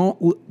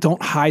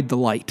 don't hide the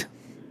light,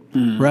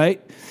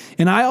 right?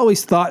 And I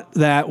always thought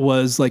that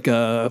was like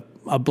a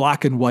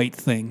black and white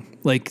thing.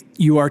 Like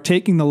you are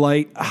taking the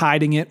light,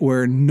 hiding it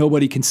where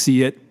nobody can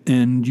see it,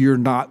 and you're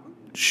not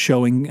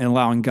showing and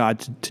allowing God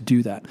to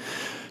do that.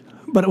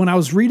 But when I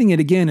was reading it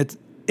again,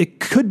 it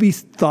could be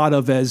thought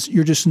of as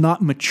you're just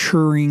not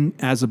maturing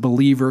as a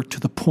believer to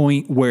the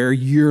point where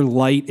your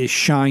light is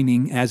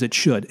shining as it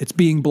should. It's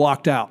being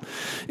blocked out.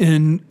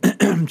 And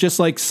just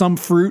like some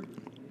fruit,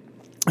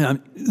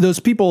 those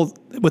people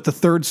with the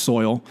third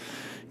soil,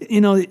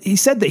 he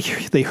said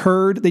they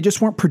heard, they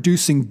just weren't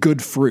producing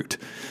good fruit.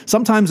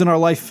 Sometimes in our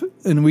life,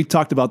 and we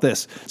talked about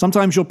this,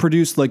 sometimes you'll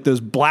produce like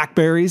those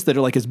blackberries that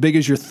are like as big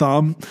as your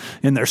thumb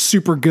and they're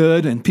super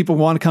good and people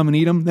want to come and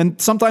eat them. And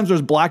sometimes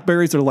there's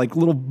blackberries that are like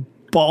little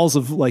balls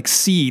of like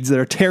seeds that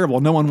are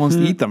terrible. No one wants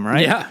to eat them,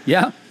 right?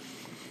 Yeah.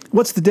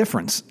 What's the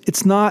difference?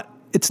 It's not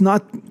it's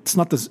not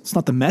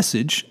the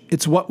message.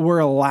 It's what we're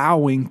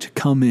allowing to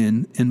come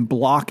in and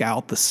block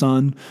out the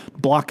sun,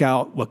 block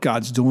out what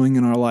God's doing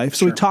in our life.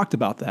 So we talked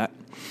about that.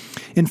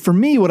 And for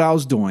me, what I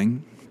was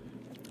doing,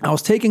 I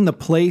was taking the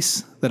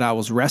place that I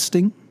was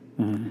resting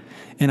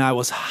and I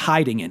was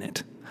hiding in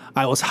it.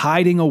 I was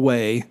hiding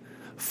away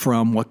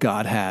from what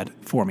God had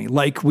for me.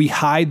 Like we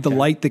hide the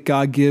light that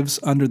God gives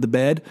under the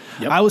bed.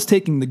 Yep. I was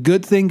taking the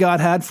good thing God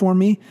had for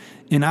me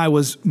and I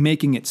was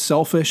making it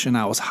selfish and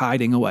I was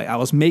hiding away. I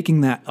was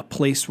making that a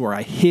place where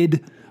I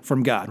hid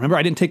from God. Remember,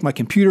 I didn't take my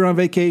computer on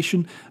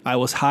vacation. I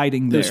was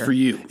hiding there. It was for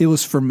you. It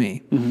was for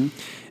me.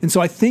 And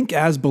so I think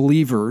as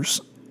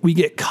believers, we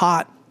get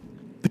caught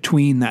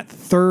between that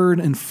third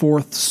and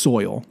fourth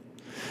soil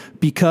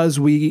because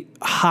we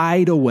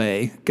hide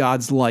away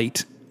God's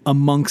light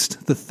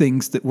amongst the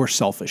things that we're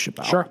selfish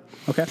about. Sure.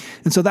 Okay.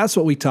 And so that's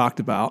what we talked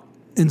about.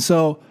 And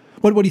so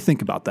what do you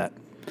think about that?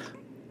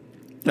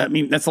 I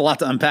mean, that's a lot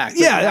to unpack.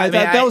 Yeah,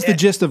 that was the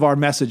gist of our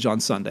message on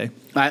Sunday.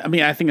 I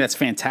mean, I think that's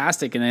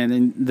fantastic.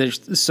 And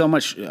there's so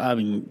much, I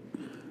mean,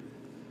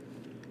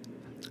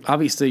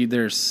 obviously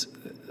there's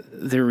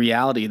the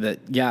reality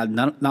that,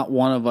 not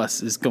one of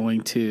us is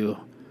going to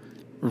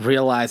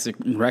realize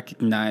and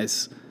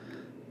recognize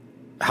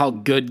how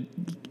good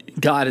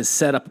God has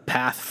set up a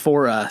path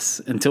for us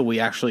until we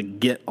actually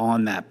get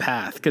on that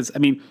path. Because, I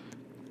mean,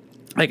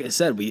 like I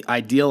said, we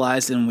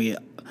idealize and we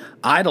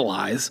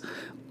idolize.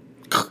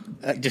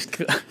 I just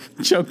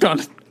choked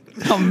on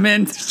a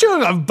mint.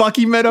 Chewing on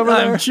Bucky Mint over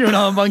there. I'm chewing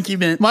on a Bucky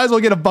Mint. Might as well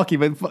get a Bucky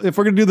Mint. If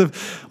we're going to do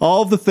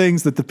all the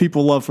things that the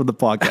people love from the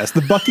podcast,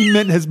 the Bucky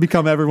Mint has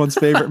become everyone's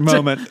favorite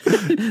moment.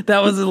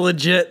 That was a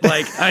legit,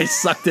 I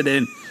sucked it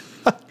in.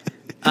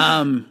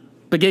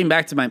 But getting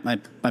back to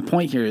my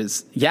point here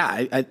is,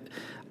 I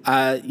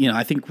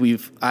think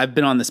I've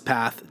been on this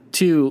path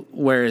too,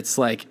 where it's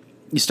like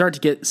you start to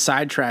get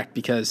sidetracked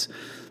because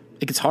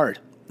it gets hard.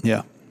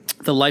 Yeah.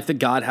 The life that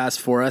God has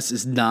for us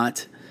is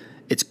not,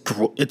 it's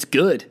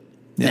good.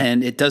 Yeah.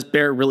 And it does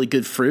bear really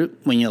good fruit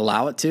when you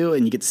allow it to,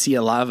 and you get to see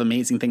a lot of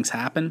amazing things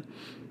happen.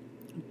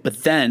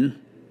 But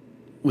then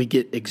we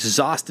get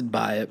exhausted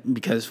by it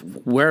because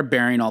we're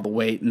bearing all the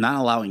weight, not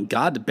allowing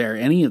God to bear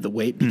any of the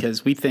weight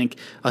because we think,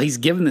 oh, he's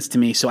given this to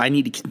me, so I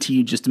need to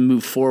continue just to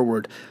move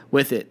forward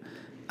with it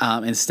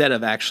instead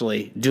of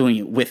actually doing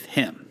it with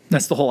him.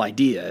 That's the whole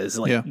idea is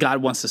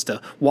God wants us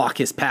to walk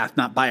his path,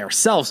 not by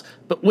ourselves,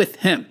 but with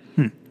him.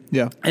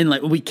 Yeah. And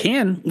we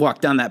can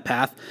walk down that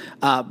path,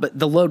 but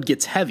the load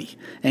gets heavy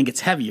and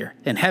gets heavier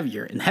and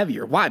heavier and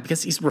heavier. Why?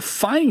 Because he's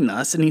refining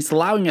us and he's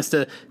allowing us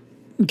to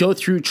go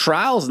through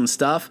trials and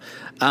stuff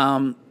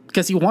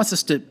because he wants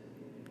us to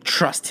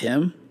trust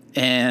him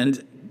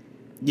and,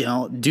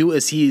 do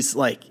as he is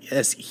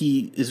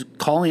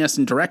calling us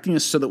and directing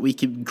us so that we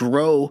can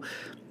grow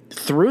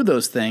through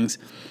those things.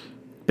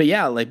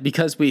 But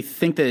because we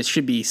think that it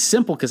should be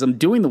simple because I'm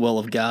doing the will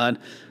of God,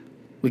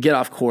 we get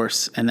off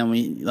course and then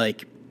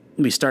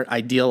we start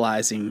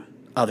idealizing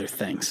other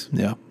things.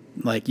 Yeah.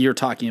 Like you're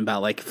talking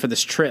about, for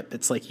this trip,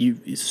 it's like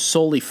you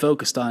solely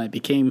focused on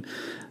it.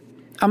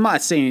 I'm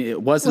not saying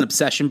it was an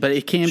obsession, but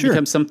it can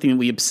become something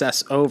we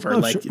obsess over.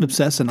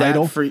 Obsess and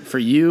idle. For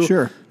you,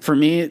 sure. For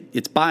me,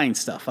 it's buying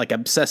stuff. I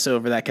obsess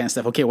over that kind of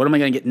stuff. Okay, what am I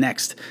going to get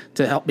next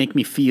to help make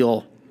me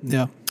feel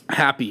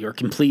happy or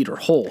complete or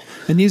whole?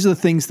 And these are the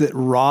things that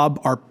rob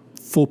our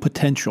full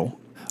potential,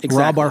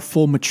 rob our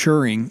full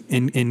maturing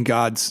in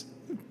God's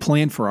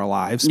plan for our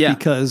lives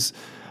because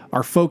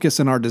our focus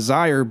and our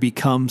desire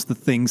becomes the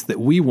things that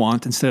we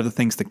want instead of the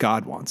things that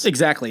God wants.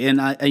 Exactly.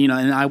 And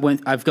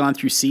I've gone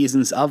through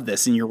seasons of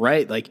this, and you're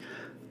right.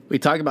 We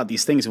talk about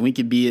these things and we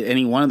could be at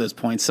any one of those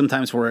points.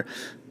 Sometimes we're,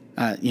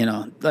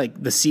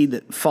 the seed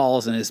that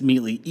falls and is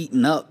immediately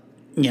eaten up,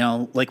 we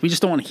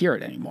just don't want to hear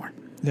it anymore.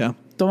 Yeah.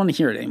 Don't want to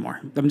hear it anymore.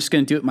 I'm just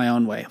going to do it my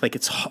own way.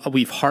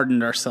 We've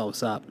hardened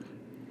ourselves up.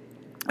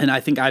 And I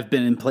think I've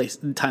been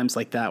in times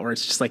like that where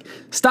it's just like,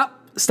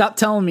 stop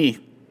telling me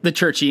the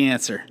churchy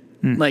answer.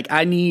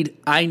 I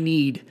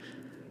need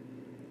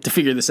to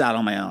figure this out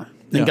on my own.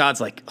 And God's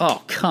like,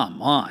 oh,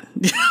 come on.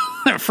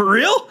 For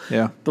real?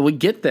 Yeah. But we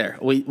get there.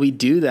 We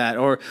do that.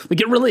 Or we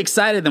get really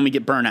excited, then we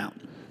get burnt out.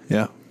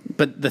 Yeah.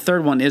 But the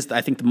third one is,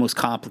 I think, the most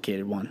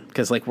complicated one.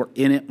 Because, we're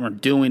in it, we're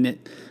doing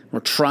it, we're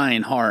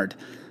trying hard.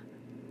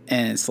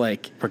 And it's we're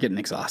getting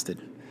exhausted.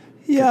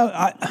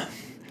 Yeah.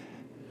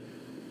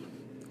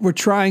 We're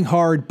trying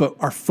hard, but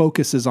our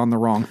focus is on the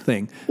wrong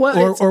thing.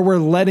 Or we're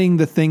letting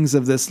the things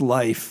of this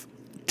life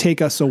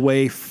take us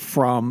away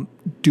from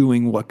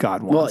doing what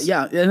God wants. Well,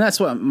 yeah, and that's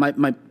what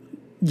my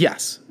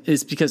yes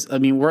is because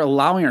we're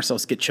allowing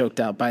ourselves to get choked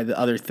out by the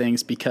other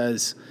things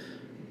because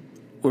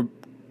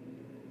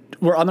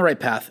we're on the right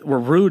path. We're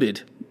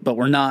rooted, but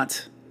we're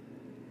not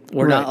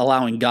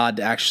allowing God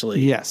to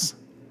actually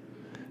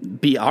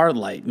be our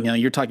light.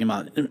 You're talking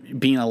about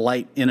being a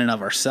light in and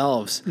of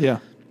ourselves. Yeah.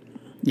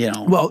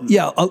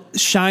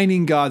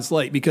 Shining God's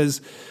light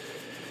because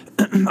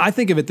I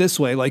think of it this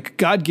way,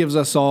 God gives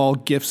us all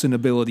gifts and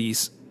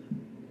abilities,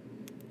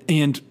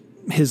 and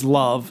his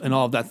love and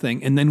all of that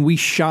thing. And then we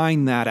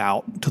shine that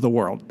out to the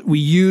world. We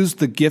use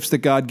the gifts that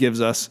God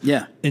gives us.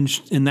 Yeah.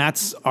 And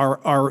that's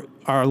our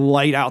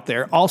light out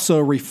there. Also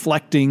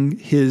reflecting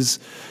his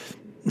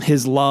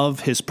love,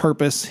 his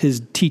purpose,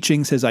 his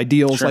teachings, his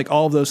ideals, Sure. like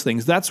all of those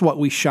things. That's what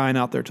we shine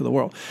out there to the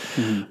world.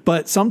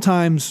 But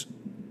sometimes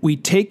we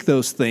take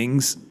those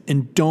things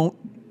and don't,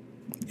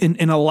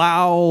 and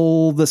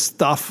allow the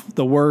stuff,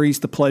 the worries,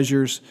 the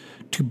pleasures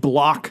to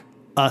block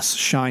us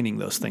shining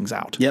those things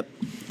out. Yep.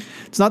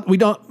 It's not,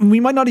 we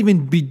might not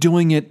even be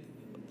doing it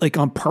like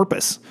on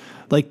purpose.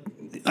 Like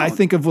I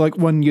think of like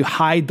when you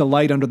hide the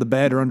light under the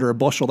bed or under a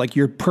bushel, like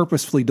you're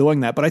purposefully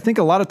doing that. But I think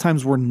a lot of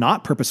times we're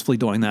not purposefully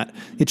doing that.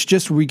 It's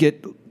just we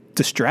get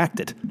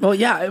distracted. Well,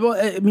 yeah. Well,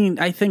 I mean,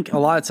 I think a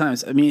lot of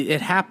times, I mean,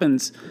 it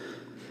happens.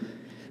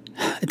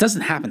 It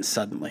doesn't happen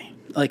suddenly.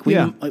 Like we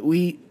kind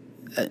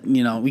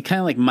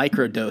of like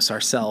microdose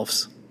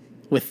ourselves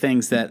with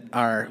things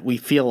that we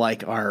feel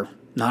like are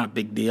not a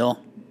big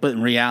deal, but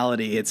in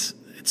reality, it's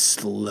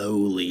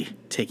slowly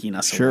taking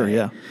us away.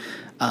 Yeah.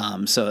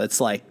 So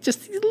it's like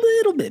just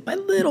little bit by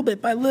little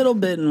bit by little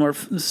bit, and we're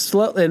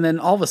slow, and then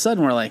all of a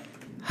sudden we're like,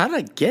 "How did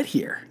I get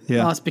here?" Yeah.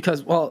 Well, it's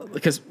because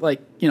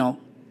like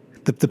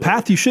The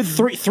path you should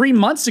 3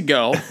 months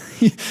ago,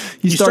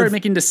 you started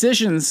making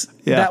decisions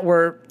that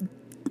were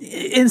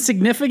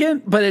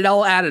insignificant, but it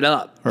all added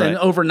up. Right. And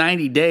over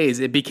 90 days,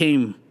 it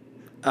became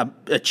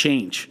a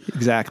change.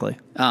 Exactly.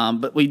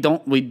 But we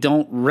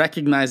don't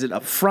recognize it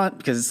up front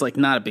because it's like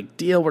not a big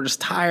deal. We're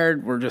just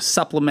tired. We're just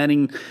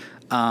supplementing,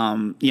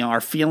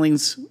 our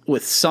feelings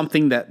with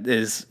something that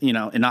is,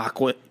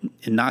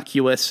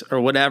 innocuous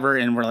or whatever.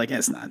 And we're like,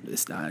 it's not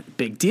a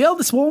big deal.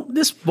 This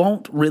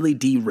won't really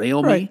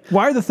derail me.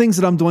 Why are the things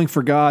that I'm doing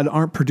for God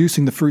aren't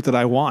producing the fruit that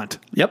I want?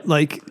 Yep.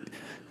 Like,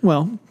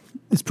 well,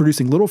 it's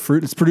producing little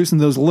fruit. It's producing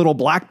those little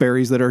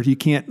blackberries that you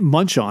can't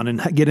munch on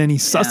and get any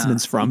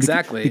sustenance from.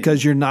 Exactly.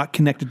 Because you're not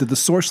connected to the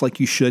source like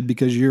you should,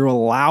 because you're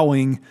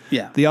allowing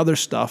the other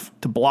stuff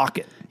to block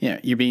it. Yeah,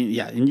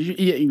 and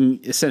you're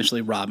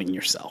essentially robbing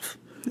yourself.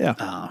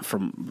 Yeah.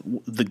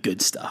 From the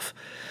good stuff.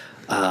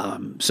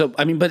 So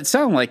I mean, but it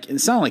sounded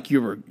like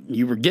you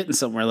were getting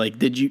somewhere. Like,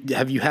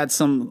 have you had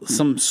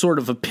some sort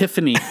of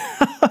epiphany?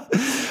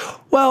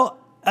 Well,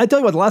 I tell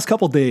you what, the last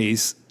couple of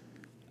days,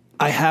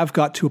 I have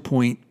got to a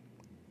point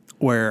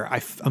where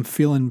I'm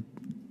feeling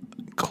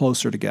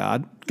closer to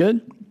God.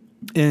 Good.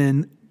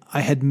 And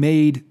I had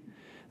made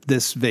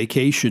this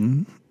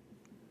vacation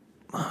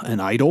an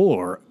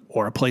idol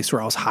or a place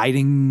where I was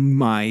hiding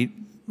my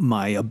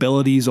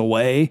abilities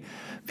away,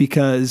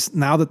 because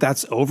now that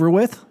that's over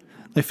with,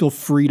 I feel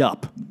freed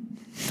up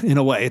in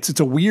a way. It's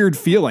a weird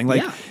feeling.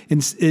 Like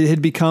it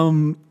had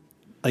become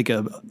like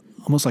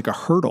almost like a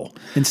hurdle.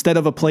 Instead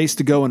of a place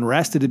to go and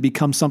rest, it had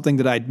become something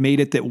that I'd made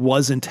it that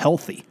wasn't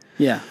healthy.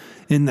 Yeah.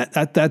 And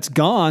that's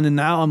gone. And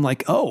now I'm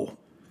like, now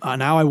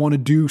I want to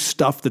do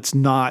stuff that's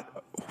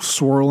not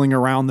swirling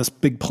around this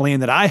big plan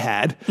that I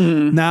had.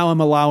 Mm-hmm. Now I'm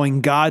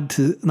allowing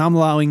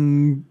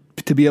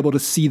to be able to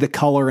see the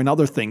color and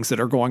other things that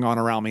are going on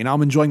around me. Now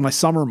I'm enjoying my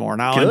summer more.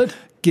 Now I'm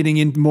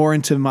getting more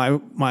into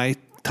my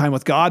time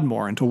with God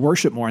more, and to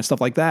worship more and stuff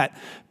like that,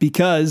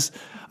 because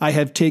I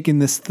have taken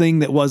this thing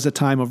that was a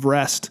time of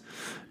rest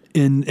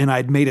and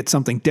I'd made it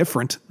something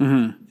different.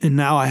 Mm-hmm. And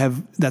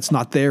now that's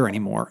not there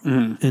anymore.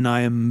 Mm-hmm. And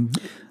I am.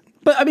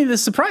 But I mean, the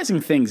surprising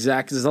thing,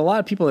 Zach, is a lot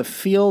of people that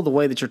feel the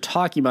way that you're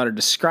talking about or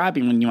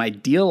describing when you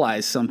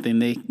idealize something,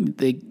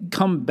 they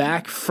come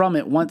back from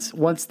it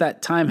once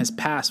that time has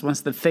passed,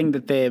 once the thing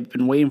that they have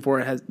been waiting for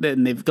and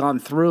they've gone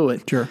through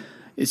it. Sure.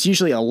 It's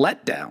usually a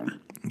letdown.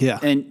 Yeah.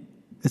 And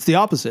it's the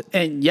opposite.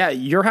 And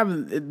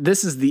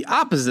this is the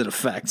opposite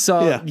effect.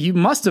 So you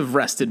must have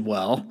rested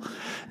well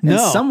in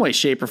some way,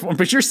 shape, or form.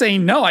 But you're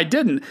saying, no, I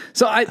didn't.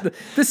 So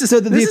this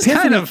is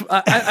kind of.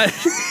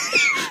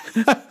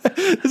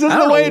 This isn't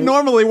the way it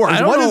normally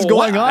works. What is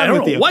going on with you? I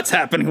don't know what's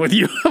happening with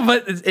you,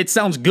 but it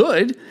sounds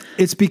good.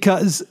 It's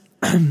because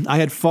I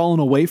had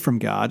fallen away from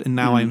God, and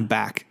now I'm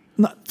back.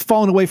 Not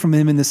fallen away from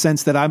Him in the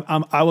sense that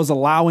I was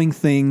allowing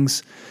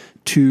things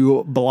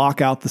to block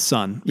out the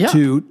sun,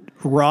 to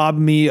rob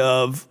me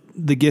of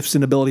the gifts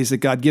and abilities that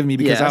God gave me,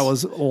 because I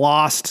was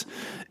lost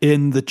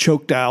in the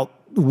choked out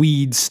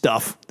weed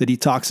stuff that He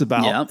talks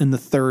about in the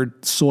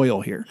third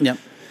soil here. Yep.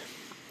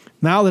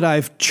 Now that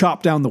I've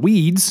chopped down the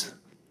weeds,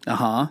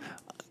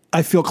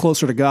 I feel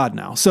closer to God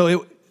now.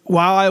 So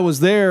while I was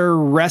there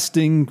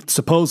resting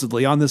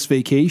supposedly on this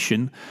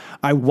vacation,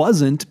 I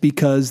wasn't,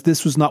 because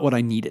this was not what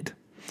I needed.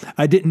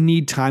 I didn't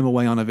need time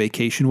away on a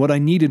vacation. What I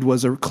needed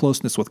was a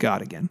closeness with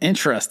God again.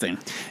 Interesting.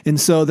 And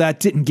so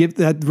that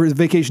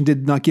vacation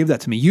did not give that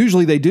to me.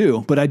 Usually they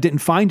do, but I didn't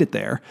find it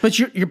there. But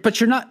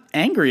you're not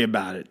angry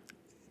about it.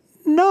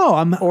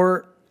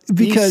 No,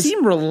 because you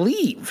seem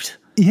relieved.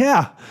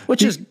 Yeah.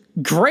 Which is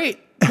great.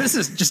 This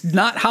is just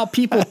not how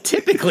people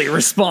typically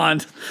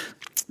respond.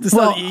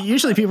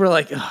 Usually people are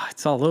like,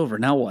 it's all over.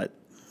 Now what?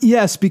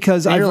 Yes,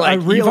 because I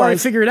realized, you've already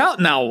figured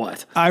out. Now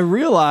what? I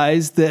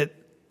realized that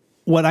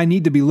what I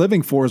need to be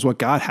living for is what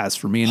God has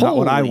for me, and not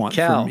what I want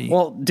for me.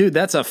 Well, dude,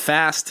 that's a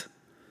fast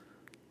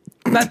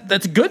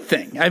that's a good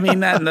thing. I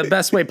mean that in the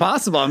best way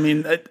possible. I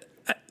mean,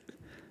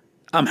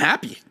 I'm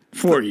happy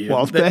for you.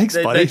 Well, thanks,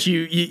 buddy. That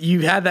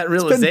you had that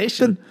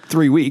realization. It's been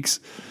 3 weeks.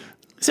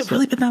 Has it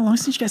really been that long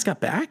since you guys got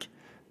back?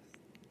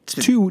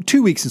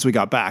 Two weeks since we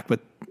got back, but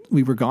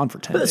we were gone for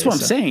 10 days. That's what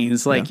I'm saying.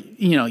 It's like,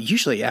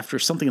 usually after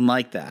something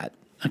like that,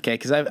 okay,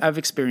 because I've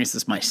experienced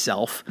this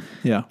myself.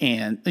 Yeah.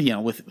 And,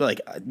 with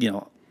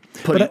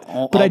putting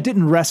But I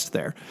didn't rest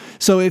there.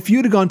 So if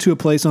you'd have gone to a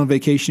place on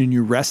vacation and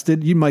you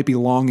rested, you might be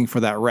longing for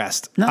that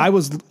rest. No. I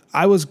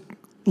was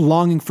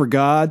longing for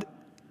God,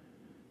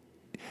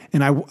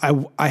 and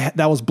I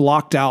that was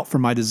blocked out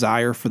from my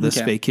desire for this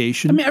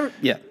vacation.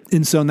 yeah.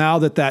 And so now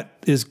that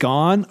is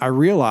gone, I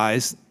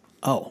realized,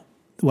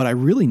 what I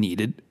really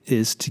needed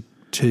is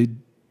to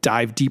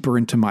dive deeper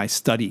into my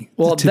study.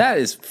 Well, that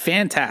is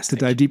fantastic.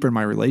 To dive deeper in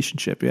my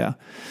relationship. Yeah.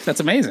 That's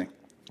amazing.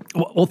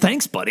 Well,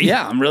 thanks, buddy.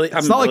 Yeah, I'm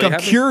it's not really like I'm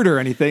happy. cured or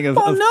anything.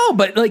 No,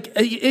 but like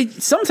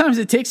sometimes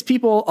it takes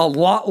people a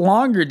lot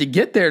longer to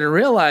get there to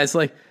realize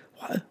like,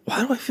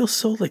 why do I feel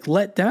so like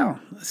let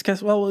down? It's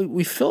because,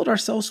 we filled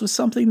ourselves with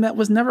something that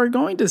was never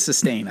going to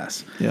sustain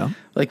us. Yeah.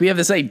 Like we have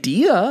this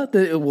idea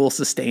that it will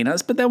sustain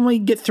us, but then we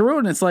get through it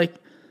and it's like,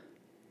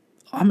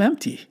 I'm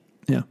empty.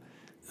 Yeah.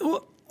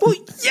 Well,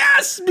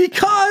 yes,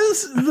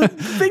 because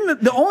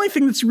the only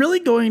thing that's really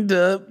going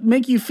to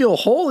make you feel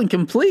whole and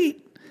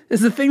complete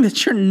is the thing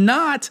that you're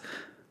not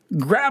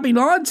grabbing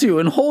onto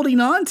and holding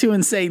onto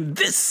and saying,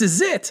 this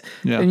is it.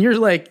 Yeah. And you're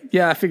like,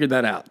 yeah, I figured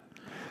that out.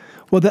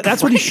 Well,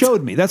 that's what he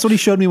showed me. That's what he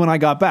showed me when I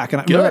got back.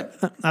 And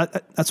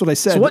that's what I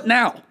said. So what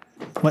now?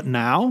 What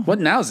now? What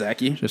now,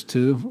 Zachy? Just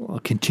to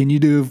continue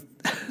to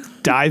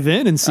dive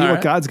in and see All what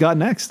right. God's got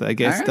next. I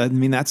guess. All right. I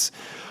mean, that's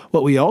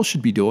what we all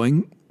should be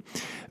doing.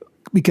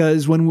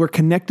 Because when we're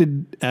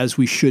connected as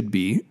we should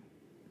be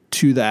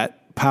to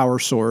that power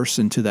source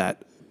and to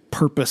that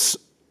purpose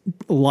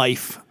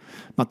life,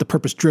 not the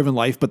purpose-driven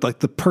life, but like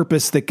the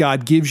purpose that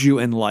God gives you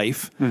in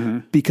life,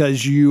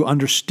 because you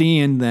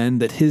understand then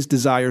that his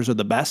desires are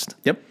the best.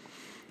 Yep.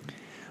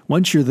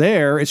 Once you're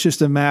there, it's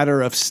just a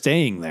matter of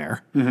staying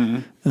there.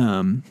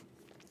 And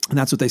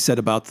that's what they said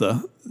about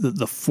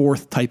the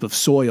fourth type of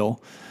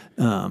soil.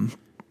 The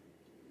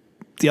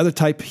other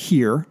type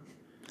here,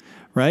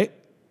 right?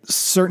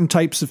 Certain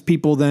types of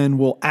people then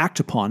will act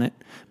upon it,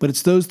 but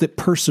it's those that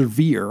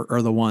persevere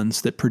are the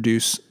ones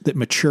that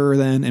mature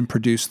then and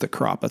produce the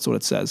crop. That's what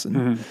it says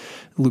in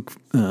Luke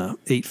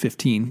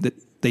 8:15, that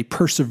they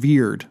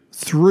persevered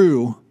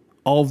through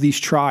all of these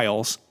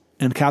trials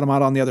and got them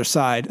out on the other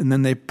side, and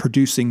then they're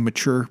producing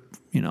mature,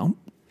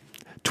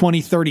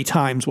 20, 30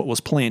 times what was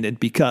planted,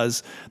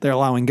 because they're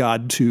allowing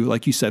God to,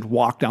 like you said,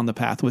 walk down the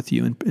path with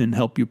you and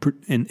help you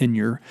in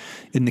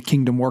the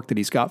kingdom work that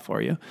he's got for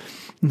you.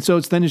 And so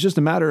it's just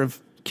a matter of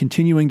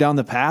continuing down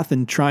the path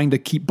and trying to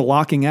keep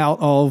blocking out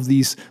all of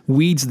these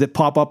weeds that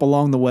pop up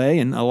along the way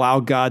and allow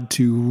God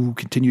to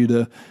continue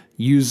to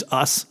use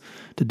us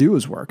to do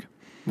his work.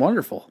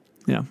 Wonderful.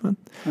 Yeah.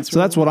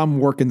 That's what I'm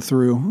working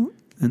through.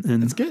 And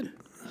That's good.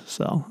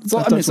 So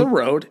it's a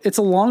road. It's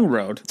a long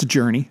road. It's a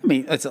journey. I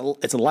mean, it's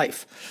a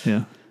life.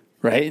 Yeah.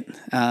 Right.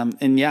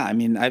 And yeah, I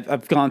mean,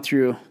 I've gone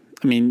through,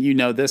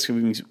 this,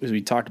 as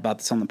we talked about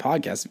this on the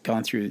podcast, I've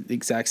gone through the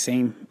exact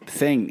same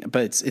thing,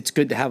 but it's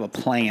good to have a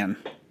plan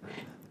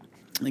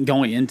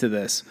going into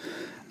this.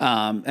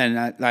 And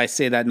I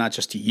say that not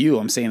just to you,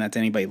 I'm saying that to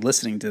anybody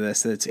listening to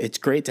this, that it's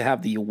great to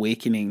have the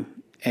awakening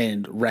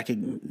and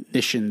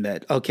recognition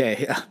that,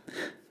 okay,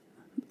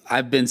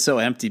 I've been so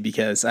empty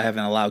because I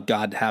haven't allowed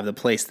God to have the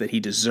place that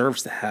he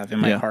deserves to have in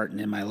my heart and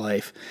in my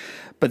life.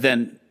 But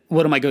then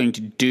what am I going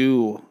to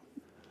do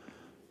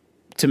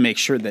to make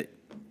sure that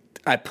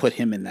I put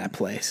him in that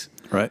place?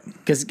 Right.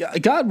 Because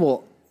God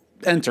will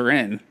enter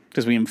in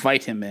because we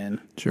invite him in.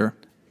 Sure.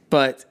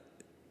 But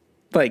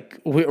like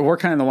we're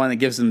kind of the one that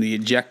gives him the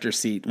ejector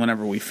seat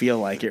whenever we feel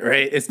like it,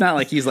 right? It's not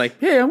like he's like,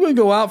 hey, I'm going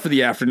to go out for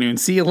the afternoon.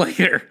 See you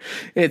later.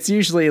 It's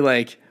usually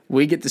like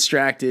we get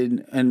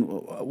distracted and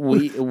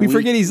we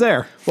forget he's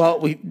there. Well,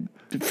 we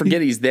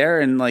forget he's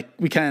there, and like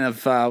we kind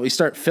of we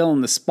start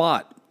filling the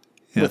spot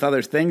with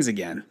other things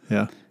again.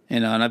 Yeah.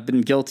 And I've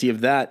been guilty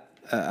of that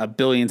a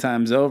billion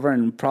times over,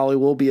 and probably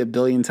will be a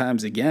billion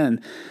times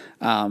again.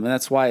 And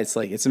that's why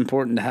it's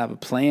important to have a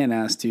plan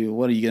as to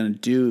what are you going to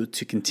do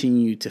to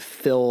continue to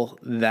fill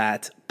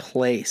that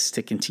place,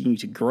 to continue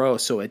to grow,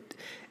 so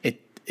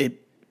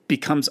it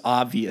becomes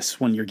obvious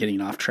when you're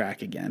getting off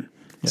track again.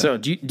 Yeah. So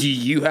do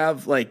you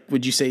have,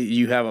 would you say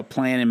you have a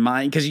plan in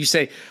mind? Because you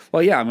say,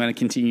 well, yeah, I'm going to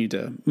continue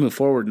to move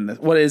forward in this.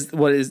 What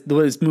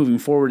is moving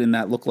forward in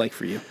that look like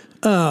for you?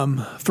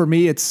 For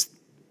me, it's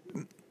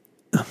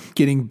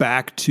getting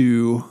back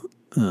to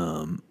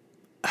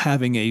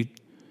having a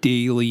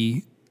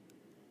daily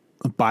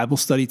Bible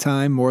study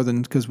time more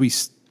than, because we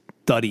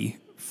study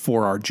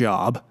for our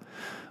job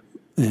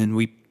and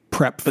we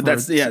prep. But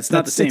it's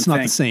not the same thing. It's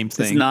not the same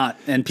thing. It's not.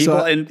 And people,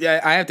 and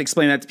I have to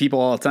explain that to people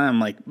all the time.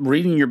 Like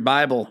reading your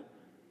Bible,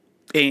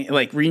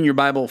 reading your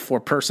Bible for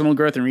personal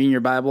growth and reading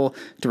your Bible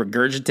to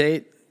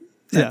regurgitate.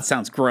 That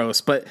sounds gross,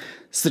 but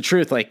it's the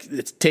truth. Like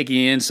it's taking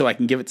it in so I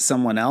can give it to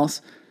someone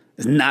else.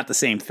 is not the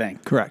same thing.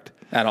 Correct.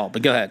 At all.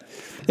 But go ahead.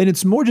 And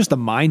it's more just a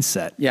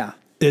mindset. Yeah.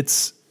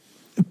 It's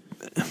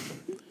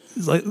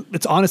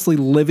honestly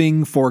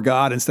living for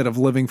God instead of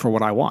living for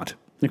what I want.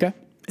 Okay.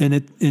 And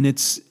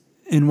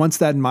once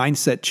that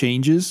mindset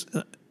changes,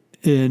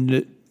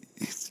 at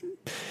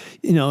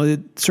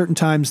certain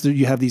times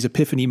you have these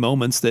epiphany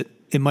moments that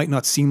it might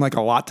not seem like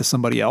a lot to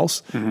somebody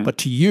else, but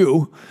to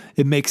you,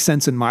 it makes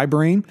sense in my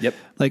brain. Yep.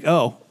 Like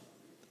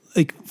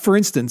for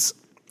instance,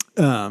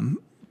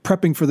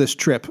 prepping for this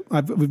trip,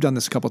 we've done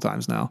this a couple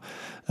times now.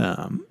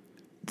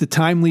 The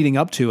time leading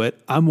up to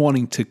it, I'm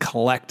wanting to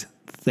collect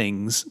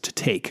things to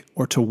take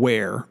or to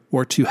wear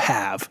or to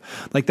have.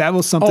 Like that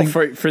was something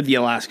for the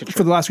Alaska trip.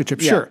 For the Alaska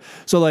trip, sure.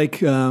 So like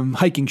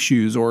hiking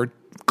shoes or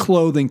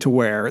clothing to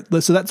wear.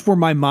 So that's where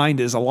my mind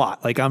is a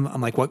lot. Like I'm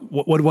like,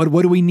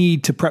 what do we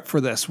need to prep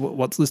for this?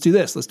 Let's do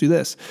this. Let's do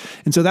this.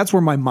 And so that's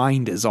where my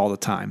mind is all the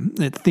time,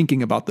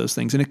 thinking about those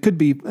things. And it could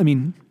be,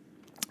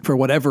 for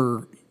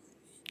whatever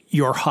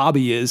your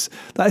hobby is.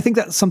 I think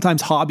that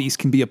sometimes hobbies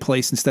can be a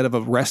place instead of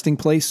a resting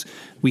place.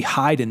 We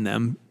hide in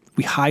them.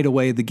 We hide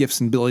away the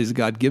gifts and abilities that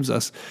God gives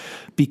us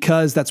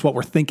because that's what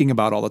we're thinking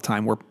about all the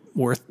time.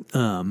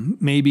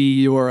 Maybe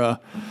your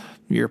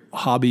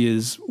hobby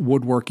is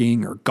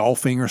woodworking or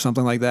golfing or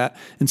something like that.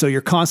 And so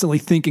you're constantly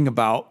thinking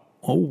about,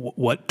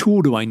 what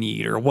tool do I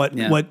need? Or what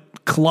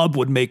club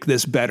would make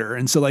this better?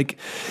 And so like,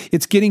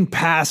 it's getting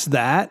past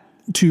that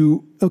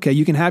to, okay,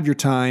 you can have your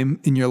time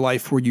in your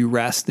life where you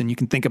rest and you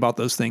can think about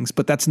those things,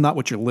 but that's not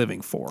what you're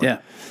living for. Yeah.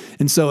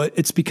 And so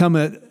it's become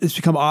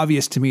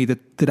obvious to me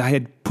that I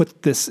had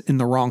put this in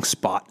the wrong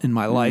spot in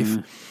my life.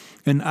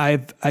 And I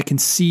can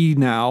see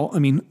now,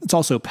 it's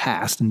also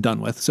past and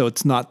done with. So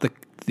it's not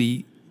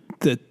the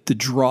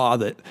draw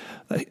that,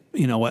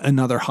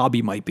 another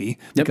hobby might be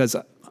because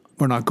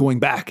we're not going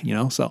back,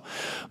 so,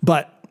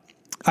 but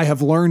I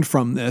have learned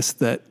from this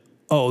that,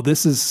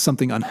 this is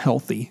something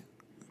unhealthy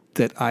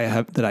that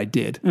I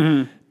did.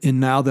 And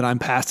now that I'm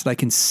past it, I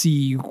can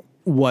see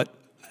what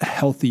a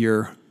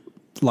healthier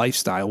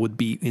lifestyle would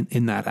be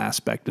in that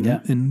aspect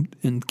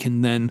and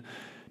can then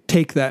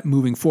take that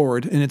moving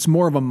forward. And it's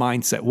more of a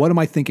mindset. What am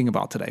I thinking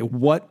about today?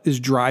 What is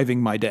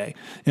driving my day?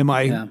 Am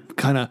I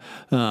kind of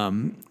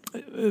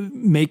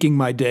making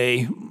my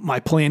day, my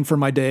plan for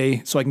my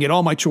day so I can get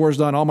all my chores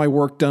done, all my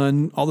work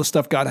done, all the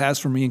stuff God has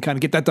for me and kind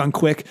of get that done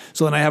quick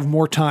so then I have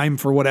more time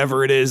for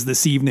whatever it is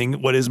this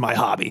evening, what is my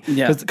hobby.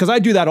 Because I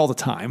do that all the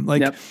time.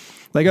 Like,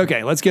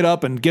 okay, let's get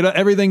up and get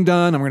everything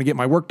done. I'm going to get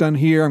my work done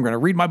here. I'm going to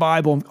read my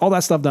Bible, all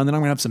that stuff done. Then I'm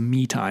going to have some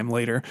me time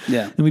later.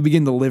 Yeah. And we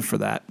begin to live for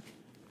that.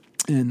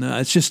 And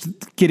it's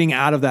just getting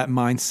out of that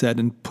mindset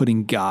and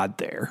putting God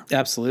there.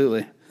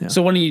 Absolutely. Yeah.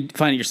 So when do you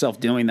find yourself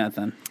doing that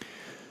then?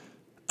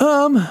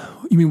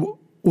 You mean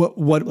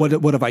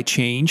what have I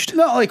changed?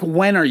 No, like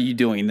when are you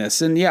doing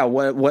this? And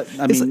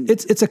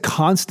it's a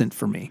constant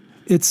for me.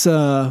 It's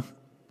but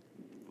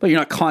you're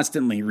not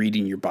constantly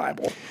reading your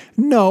Bible.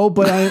 No,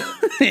 but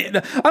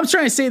I'm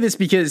trying to say this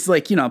because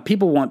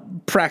people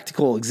want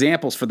practical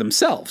examples for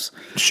themselves.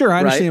 Sure, I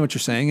understand what you're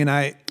saying,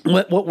 and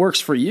what works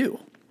for you?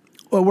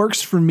 What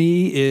works for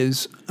me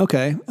is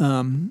putting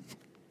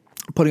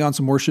on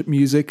some worship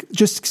music,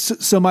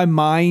 just so my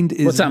mind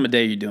is. What time of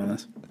day are you doing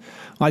this?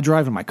 I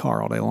drive in my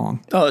car all day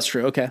long. Oh, that's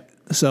true. Okay.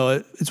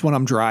 So it's when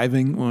I'm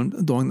driving, when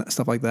I'm doing that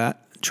stuff like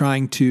that,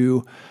 trying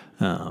to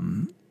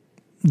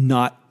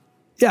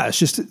it's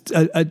just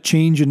a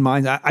change in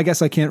mind. I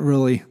guess I can't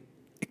really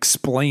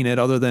explain it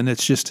other than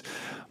it's just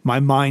my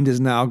mind is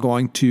now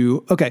going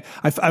to, okay,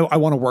 I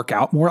want to work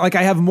out more. Like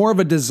I have more of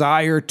a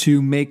desire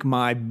to make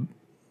my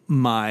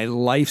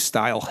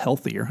lifestyle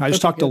healthier. I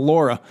just talked to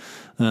Laura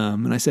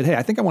and I said, hey,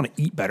 I think I want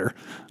to eat better.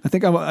 I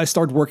think I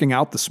started working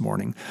out this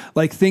morning,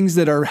 like things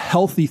that are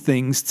healthy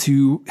things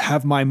to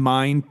have my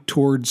mind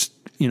towards,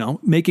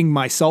 making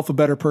myself a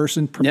better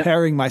person,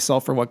 preparing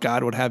myself for what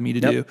God would have me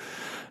to do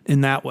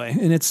in that way.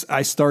 And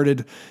I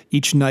started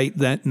each night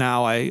that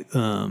now I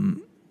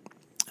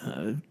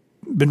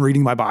been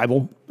reading my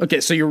Bible.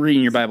 Okay, so you're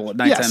reading your Bible at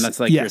nighttime. Yes, that's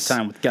like your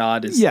time with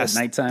God is at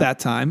nighttime? That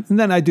time. And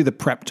then I do the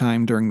prep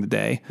time during the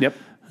day. Yep.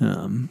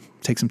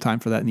 Take some time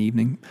for that in the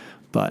evening.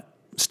 But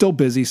still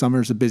busy.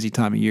 Summer's a busy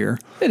time of year.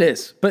 It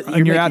is.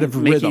 But you're out of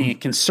rhythm. Making a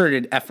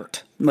concerted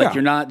effort. Like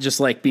you're not just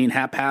like being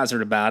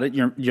haphazard about it.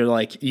 You're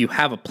like, you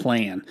have a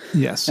plan.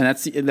 Yes. And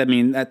that's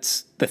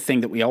the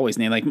thing that we always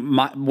need. Like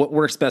what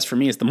works best for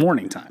me is the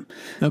morning time.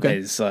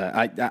 Okay.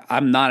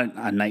 I'm not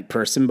a night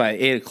person. By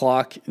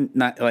 8:00,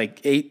 not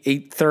like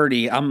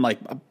 8:30, I'm like,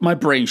 my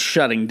brain's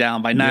shutting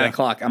down. By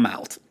 9:00, I'm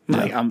out.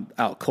 Like I'm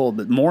out cold,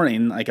 but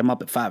morning, like I'm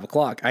up at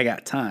 5:00. I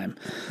got time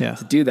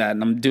to do that.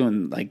 And I'm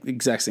doing like the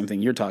exact same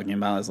thing you're talking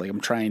about is like, I'm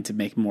trying to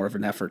make more of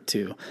an effort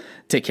to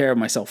take care of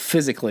myself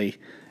physically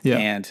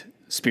and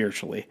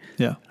spiritually.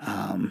 Yeah.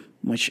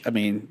 Which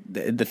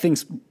the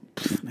things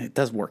it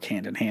does work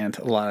hand in hand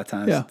a lot of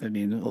times. Yeah. I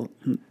mean,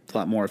 a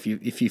lot more if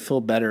you feel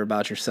better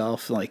about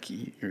yourself, like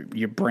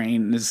your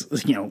brain is,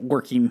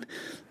 working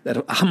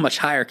at a much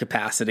higher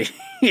capacity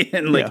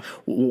and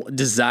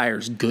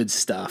desires good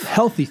stuff.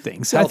 Healthy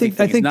things. Healthy I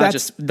think things,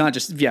 that's not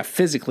just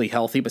physically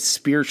healthy, but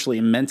spiritually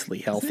and mentally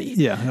healthy.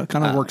 yeah, it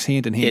kind of works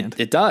hand in hand.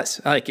 It does.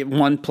 Like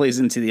one plays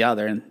into the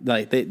other, and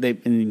like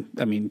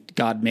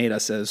God made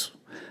us as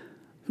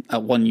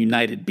one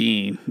united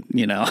being,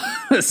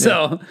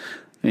 so. Yeah.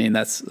 I mean,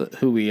 that's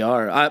who we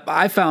are.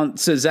 I found,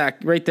 so Zach,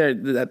 right there,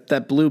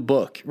 that blue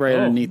book right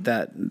underneath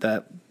that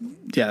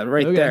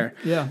right there.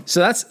 Yeah.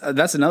 So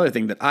that's another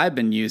thing that I've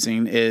been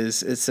using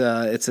is it's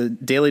a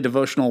daily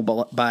devotional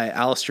by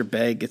Alistair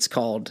Begg. It's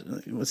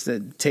called,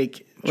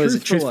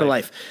 Truth for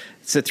Life.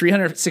 It's a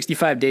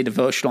 365-day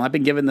devotional. I've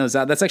been giving those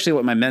out. That's actually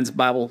what my men's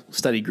Bible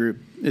study group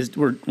is.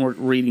 We're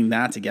reading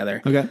that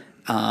together. Okay.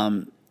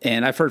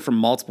 And I've heard from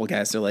multiple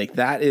guys, they're like,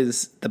 that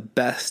is the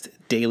best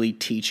daily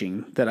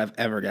teaching that I've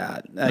ever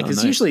got.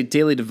 Because usually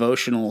daily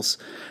devotionals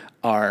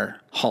are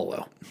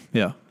hollow.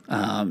 Yeah.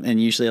 And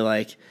usually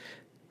like,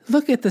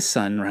 look at the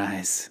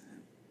sunrise.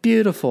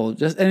 Beautiful.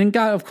 And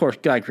God, of course,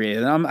 God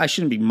created it. I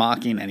shouldn't be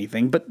mocking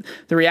anything. But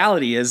the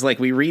reality is, like,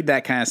 we read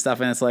that kind of stuff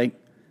and it's like,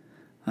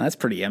 oh, that's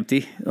pretty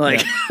empty.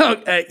 Like,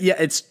 yeah,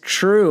 it's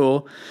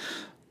true.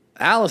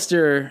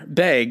 Alistair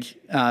Begg,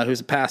 who's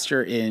a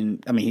pastor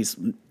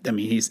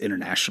he's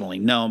internationally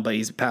known, but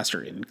he's a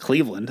pastor in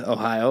Cleveland,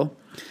 Ohio,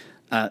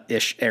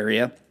 ish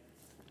area.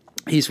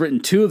 He's written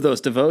 2 of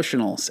those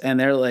devotionals, and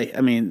they're like,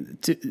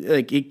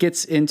 it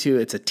gets into,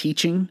 it's a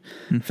teaching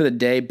for the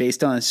day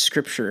based on a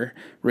scripture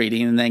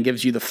reading, and then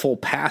gives you the full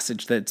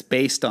passage that it's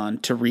based on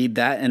to read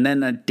that, and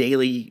then a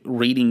daily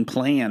reading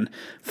plan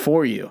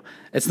for you.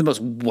 It's the most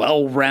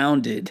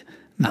well-rounded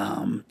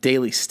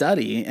daily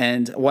study.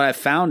 And what I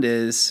found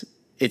is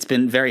it's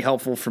been very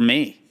helpful for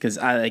me because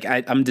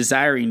I'm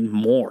desiring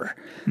more.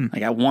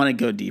 Like I want to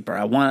go deeper.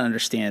 I want to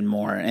understand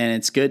more. And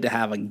it's good to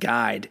have a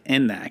guide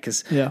in that.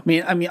 Because I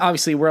mean,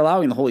 obviously we're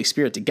allowing the Holy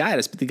Spirit to guide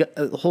us,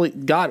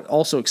 but God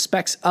also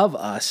expects of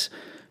us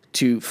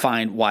to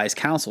find wise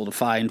counsel, to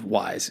find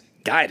wise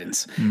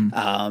guidance.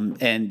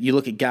 And you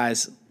look at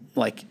guys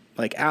like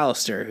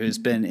Alistair, who's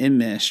been in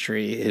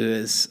ministry, who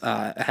has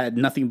had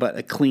nothing but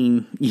a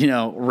clean,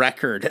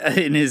 record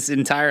in his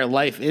entire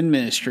life in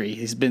ministry.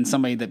 He's been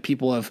somebody that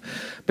people have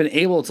been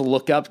able to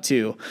look up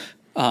to,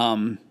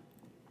 in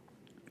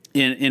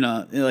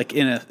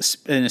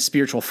a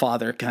spiritual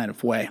father kind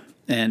of way.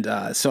 And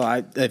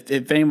so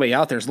if anybody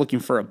out there is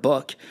looking for a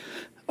book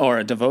or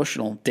a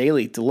devotional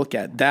daily to look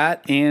at,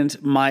 that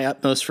and My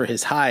Utmost for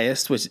His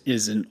Highest, which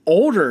is an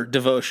older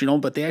devotional,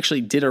 but they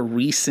actually did a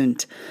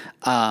recent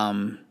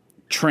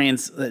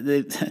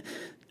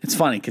it's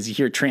funny because you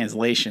hear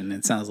translation,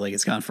 it sounds like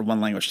it's gone from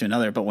one language to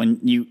another. But when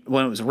it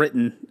was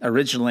written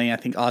originally, I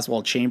think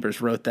Oswald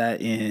Chambers wrote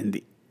that in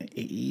the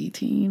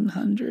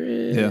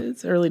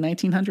 1800s, early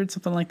 1900s,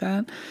 something like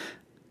that.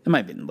 It might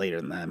have been later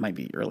than that. It might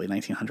be early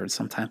 1900s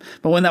sometime.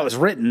 But when that was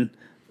written,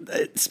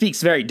 it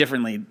speaks very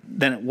differently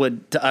than it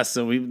would to us.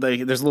 So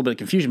there's a little bit of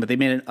confusion, but they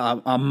made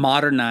a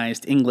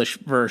modernized English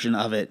version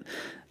of it.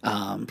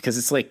 Because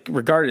it's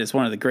regarded as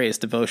one of the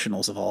greatest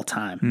devotionals of all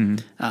time.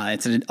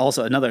 It's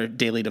also another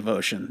daily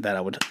devotion that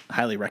I would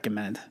highly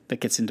recommend that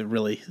gets into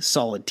really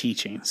solid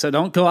teaching. So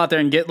don't go out there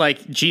and get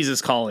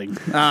Jesus Calling.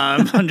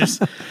 I'm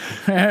just,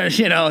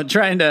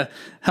 trying to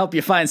help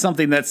you find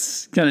something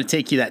that's going to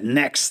take you that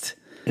next.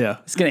 Yeah.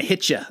 It's going to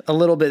hit you a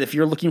little bit if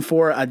you're looking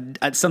for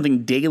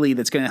something daily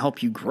that's going to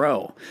help you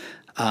grow.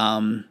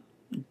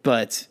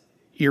 But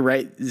you're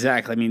right,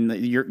 Zach. I mean,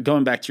 you're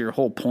going back to your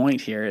whole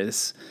point here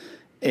is,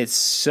 it's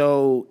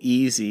so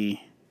easy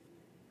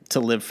to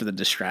live for the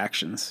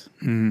distractions.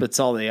 That's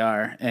all they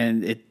are.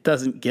 And it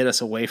doesn't get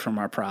us away from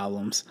our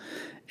problems.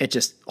 It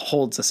just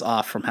holds us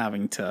off from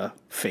having to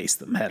face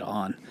them head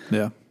on.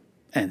 Yeah.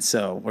 And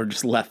so we're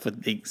just left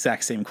with the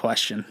exact same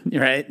question,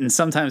 right? And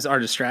sometimes our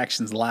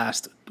distractions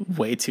last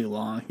way too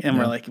long. And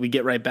we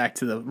get right back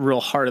to the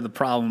real heart of the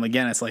problem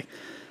again. It's like,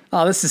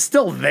 oh, this is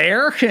still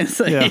there? And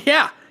it's like,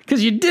 yeah,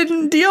 because you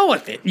didn't deal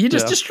with it. You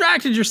just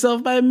distracted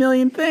yourself by a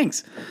million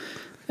things.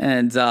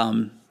 And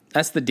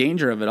that's the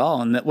danger of it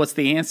all. And what's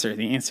the answer?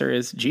 The answer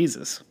is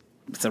Jesus.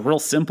 It's a real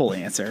simple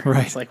answer.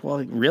 Right. It's like,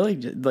 well, really?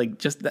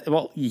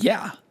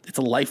 Yeah, it's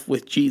a life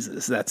with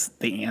Jesus. That's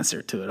the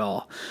answer to it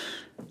all.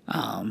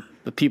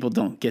 But people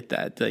don't get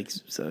that.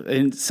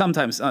 And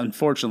sometimes,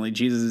 unfortunately,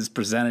 Jesus is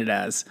presented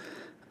as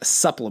a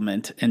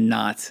supplement and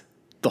not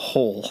the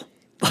whole,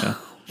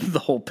 the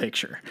whole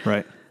picture.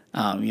 Right.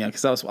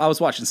 Because I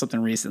was watching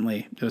something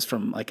recently. It was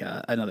from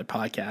another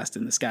podcast,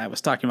 and this guy was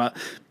talking about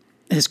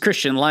his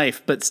Christian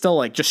life, but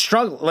still just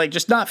struggle,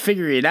 just not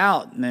figuring it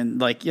out. And then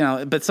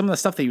but some of the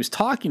stuff that he was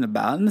talking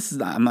about, and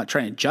I'm not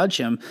trying to judge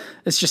him.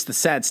 It's just the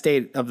sad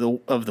state of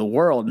the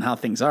world and how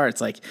things are.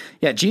 It's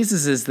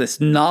Jesus is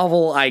this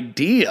novel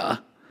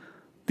idea.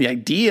 The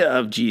idea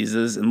of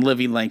Jesus and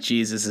living like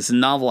Jesus is a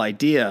novel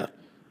idea,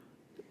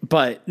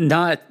 but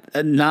not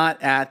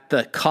at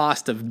the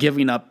cost of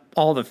giving up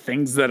all the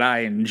things that I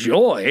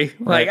enjoy.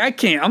 Right.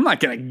 Like I'm not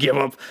going to give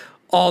up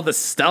all the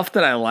stuff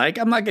that I like.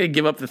 I'm not going to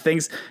give up the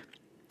things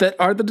that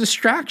are the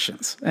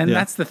distractions. And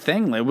that's the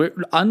thing. Like, we're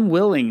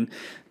unwilling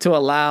to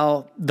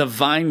allow the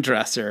vine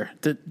dresser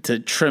to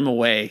trim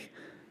away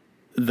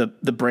the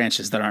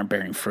branches that aren't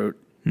bearing fruit,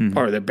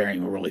 or they're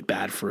bearing really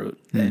bad fruit.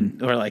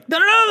 And we're like, no,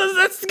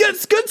 that's good.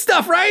 It's good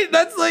stuff, right?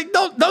 That's like,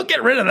 don't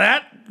get rid of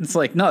that. It's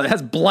like, no, it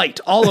has blight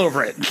all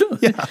over it.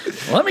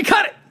 Let me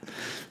cut it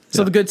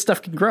so the good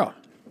stuff can grow.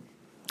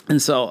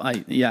 And so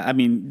I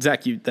mean,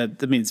 Zach,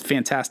 that means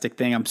fantastic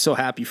thing. I'm so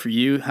happy for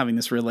you having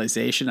this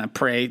realization. I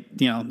pray,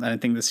 I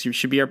think this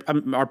should be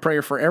our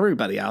prayer for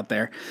everybody out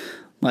there.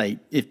 Like,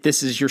 if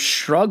this is your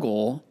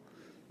struggle,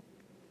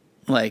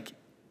 like,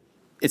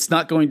 it's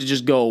not going to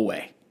just go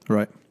away.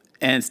 Right.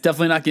 And it's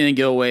definitely not going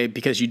to go away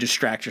because you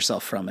distract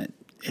yourself from it.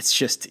 It's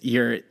just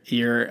you're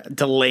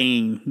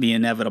delaying the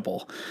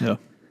inevitable. Yeah.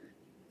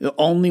 The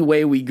only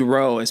way we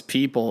grow as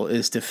people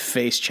is to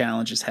face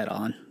challenges head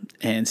on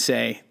and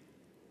say,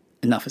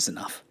 enough is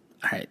enough.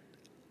 All right,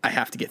 I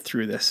have to get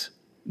through this.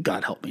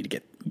 God help me to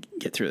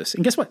get through this.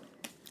 And guess what?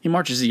 He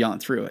marches you on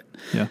through it.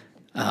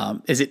 Yeah.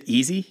 Is it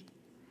easy?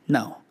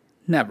 No,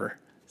 never.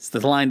 It's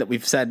the line that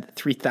we've said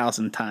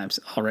 3,000 times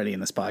already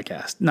in this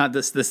podcast. Not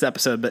this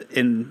episode, but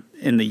in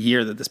the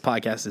year that this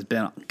podcast has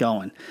been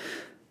going.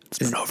 It's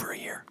been over a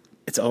year.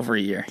 It's over a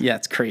year. Yeah,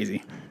 it's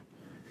crazy.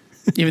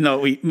 Even though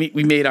we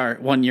made our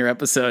 1 year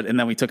episode and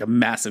then we took a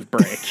massive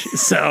break.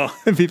 So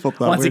People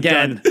thought once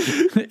again,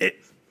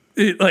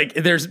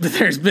 there's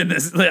been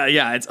this.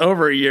 Yeah, it's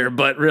over a year,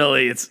 but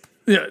really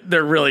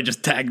they're really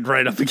just tagged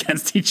right up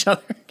against each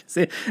other.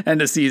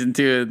 End of season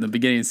 2 and the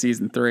beginning of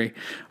season 3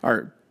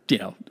 are,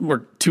 we're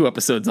 2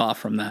 episodes off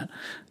from that.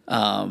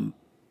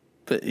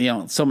 But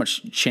so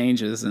much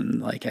changes,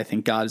 and like, I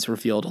think God has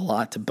revealed a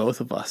lot to both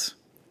of us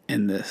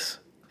in this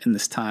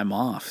time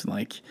off.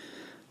 Like,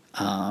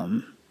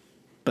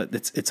 but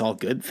it's all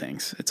good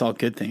things. It's all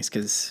good things,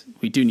 because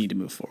we do need to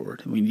move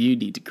forward, and we do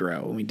need to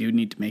grow, and we do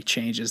need to make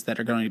changes that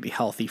are going to be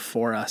healthy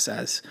for us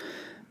as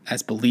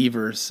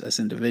believers, as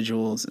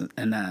individuals,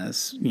 and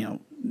as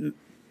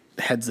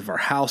heads of our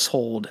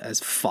household,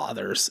 as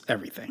fathers,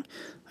 everything.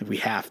 Like, we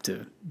have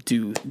to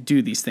do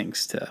these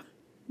things to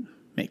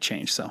make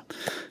change. So,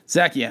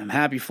 Zach, I'm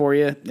happy for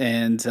you,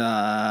 and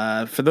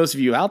for those of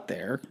you out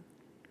there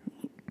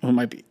who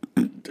might be,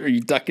 are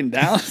you ducking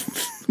down?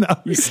 No.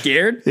 You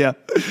scared? Yeah.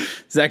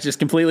 Zach just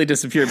completely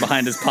disappeared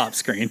behind his pop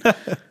screen.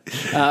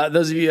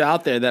 Those of you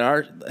out there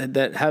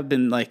that have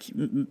been like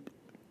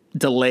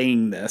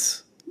delaying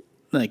this,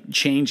 like,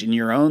 change in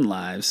your own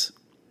lives,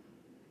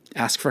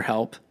 ask for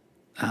help.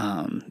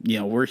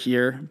 We're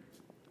here.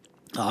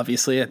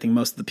 Obviously, I think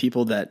most of the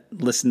people that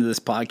listen to this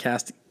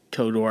podcast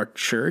go to our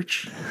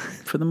church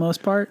for the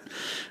most part.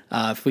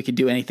 If we could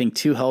do anything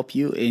to help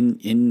you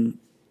in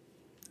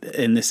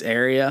this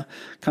area,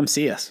 come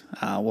see us.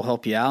 We'll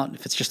help you out.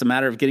 If it's just a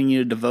matter of getting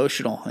you a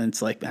devotional, and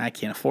it's like, I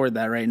can't afford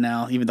that right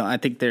now, even though I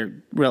think they're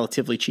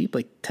relatively cheap,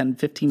 like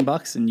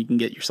 $10-15, and you can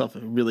get yourself a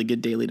really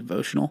good daily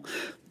devotional.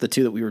 The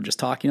 2 that we were just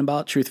talking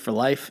about, Truth for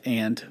Life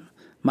and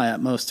My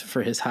Utmost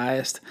for His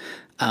Highest.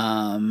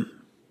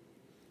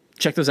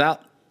 Check those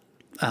out.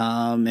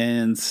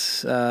 And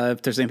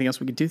if there's anything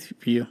else we could do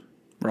for you,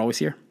 we're always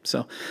here.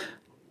 So,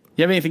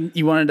 you have anything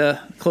you wanted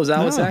to close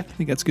out with, Zach? I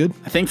think that's good.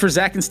 I think for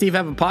Zach and Steve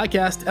Have a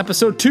Podcast,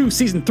 episode 2,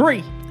 season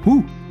 3.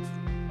 Woo.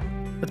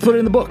 Let's put it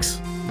in the books.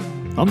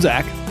 I'm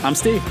Zach. I'm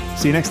Steve.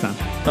 See you next time.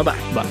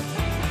 Bye-bye. Bye.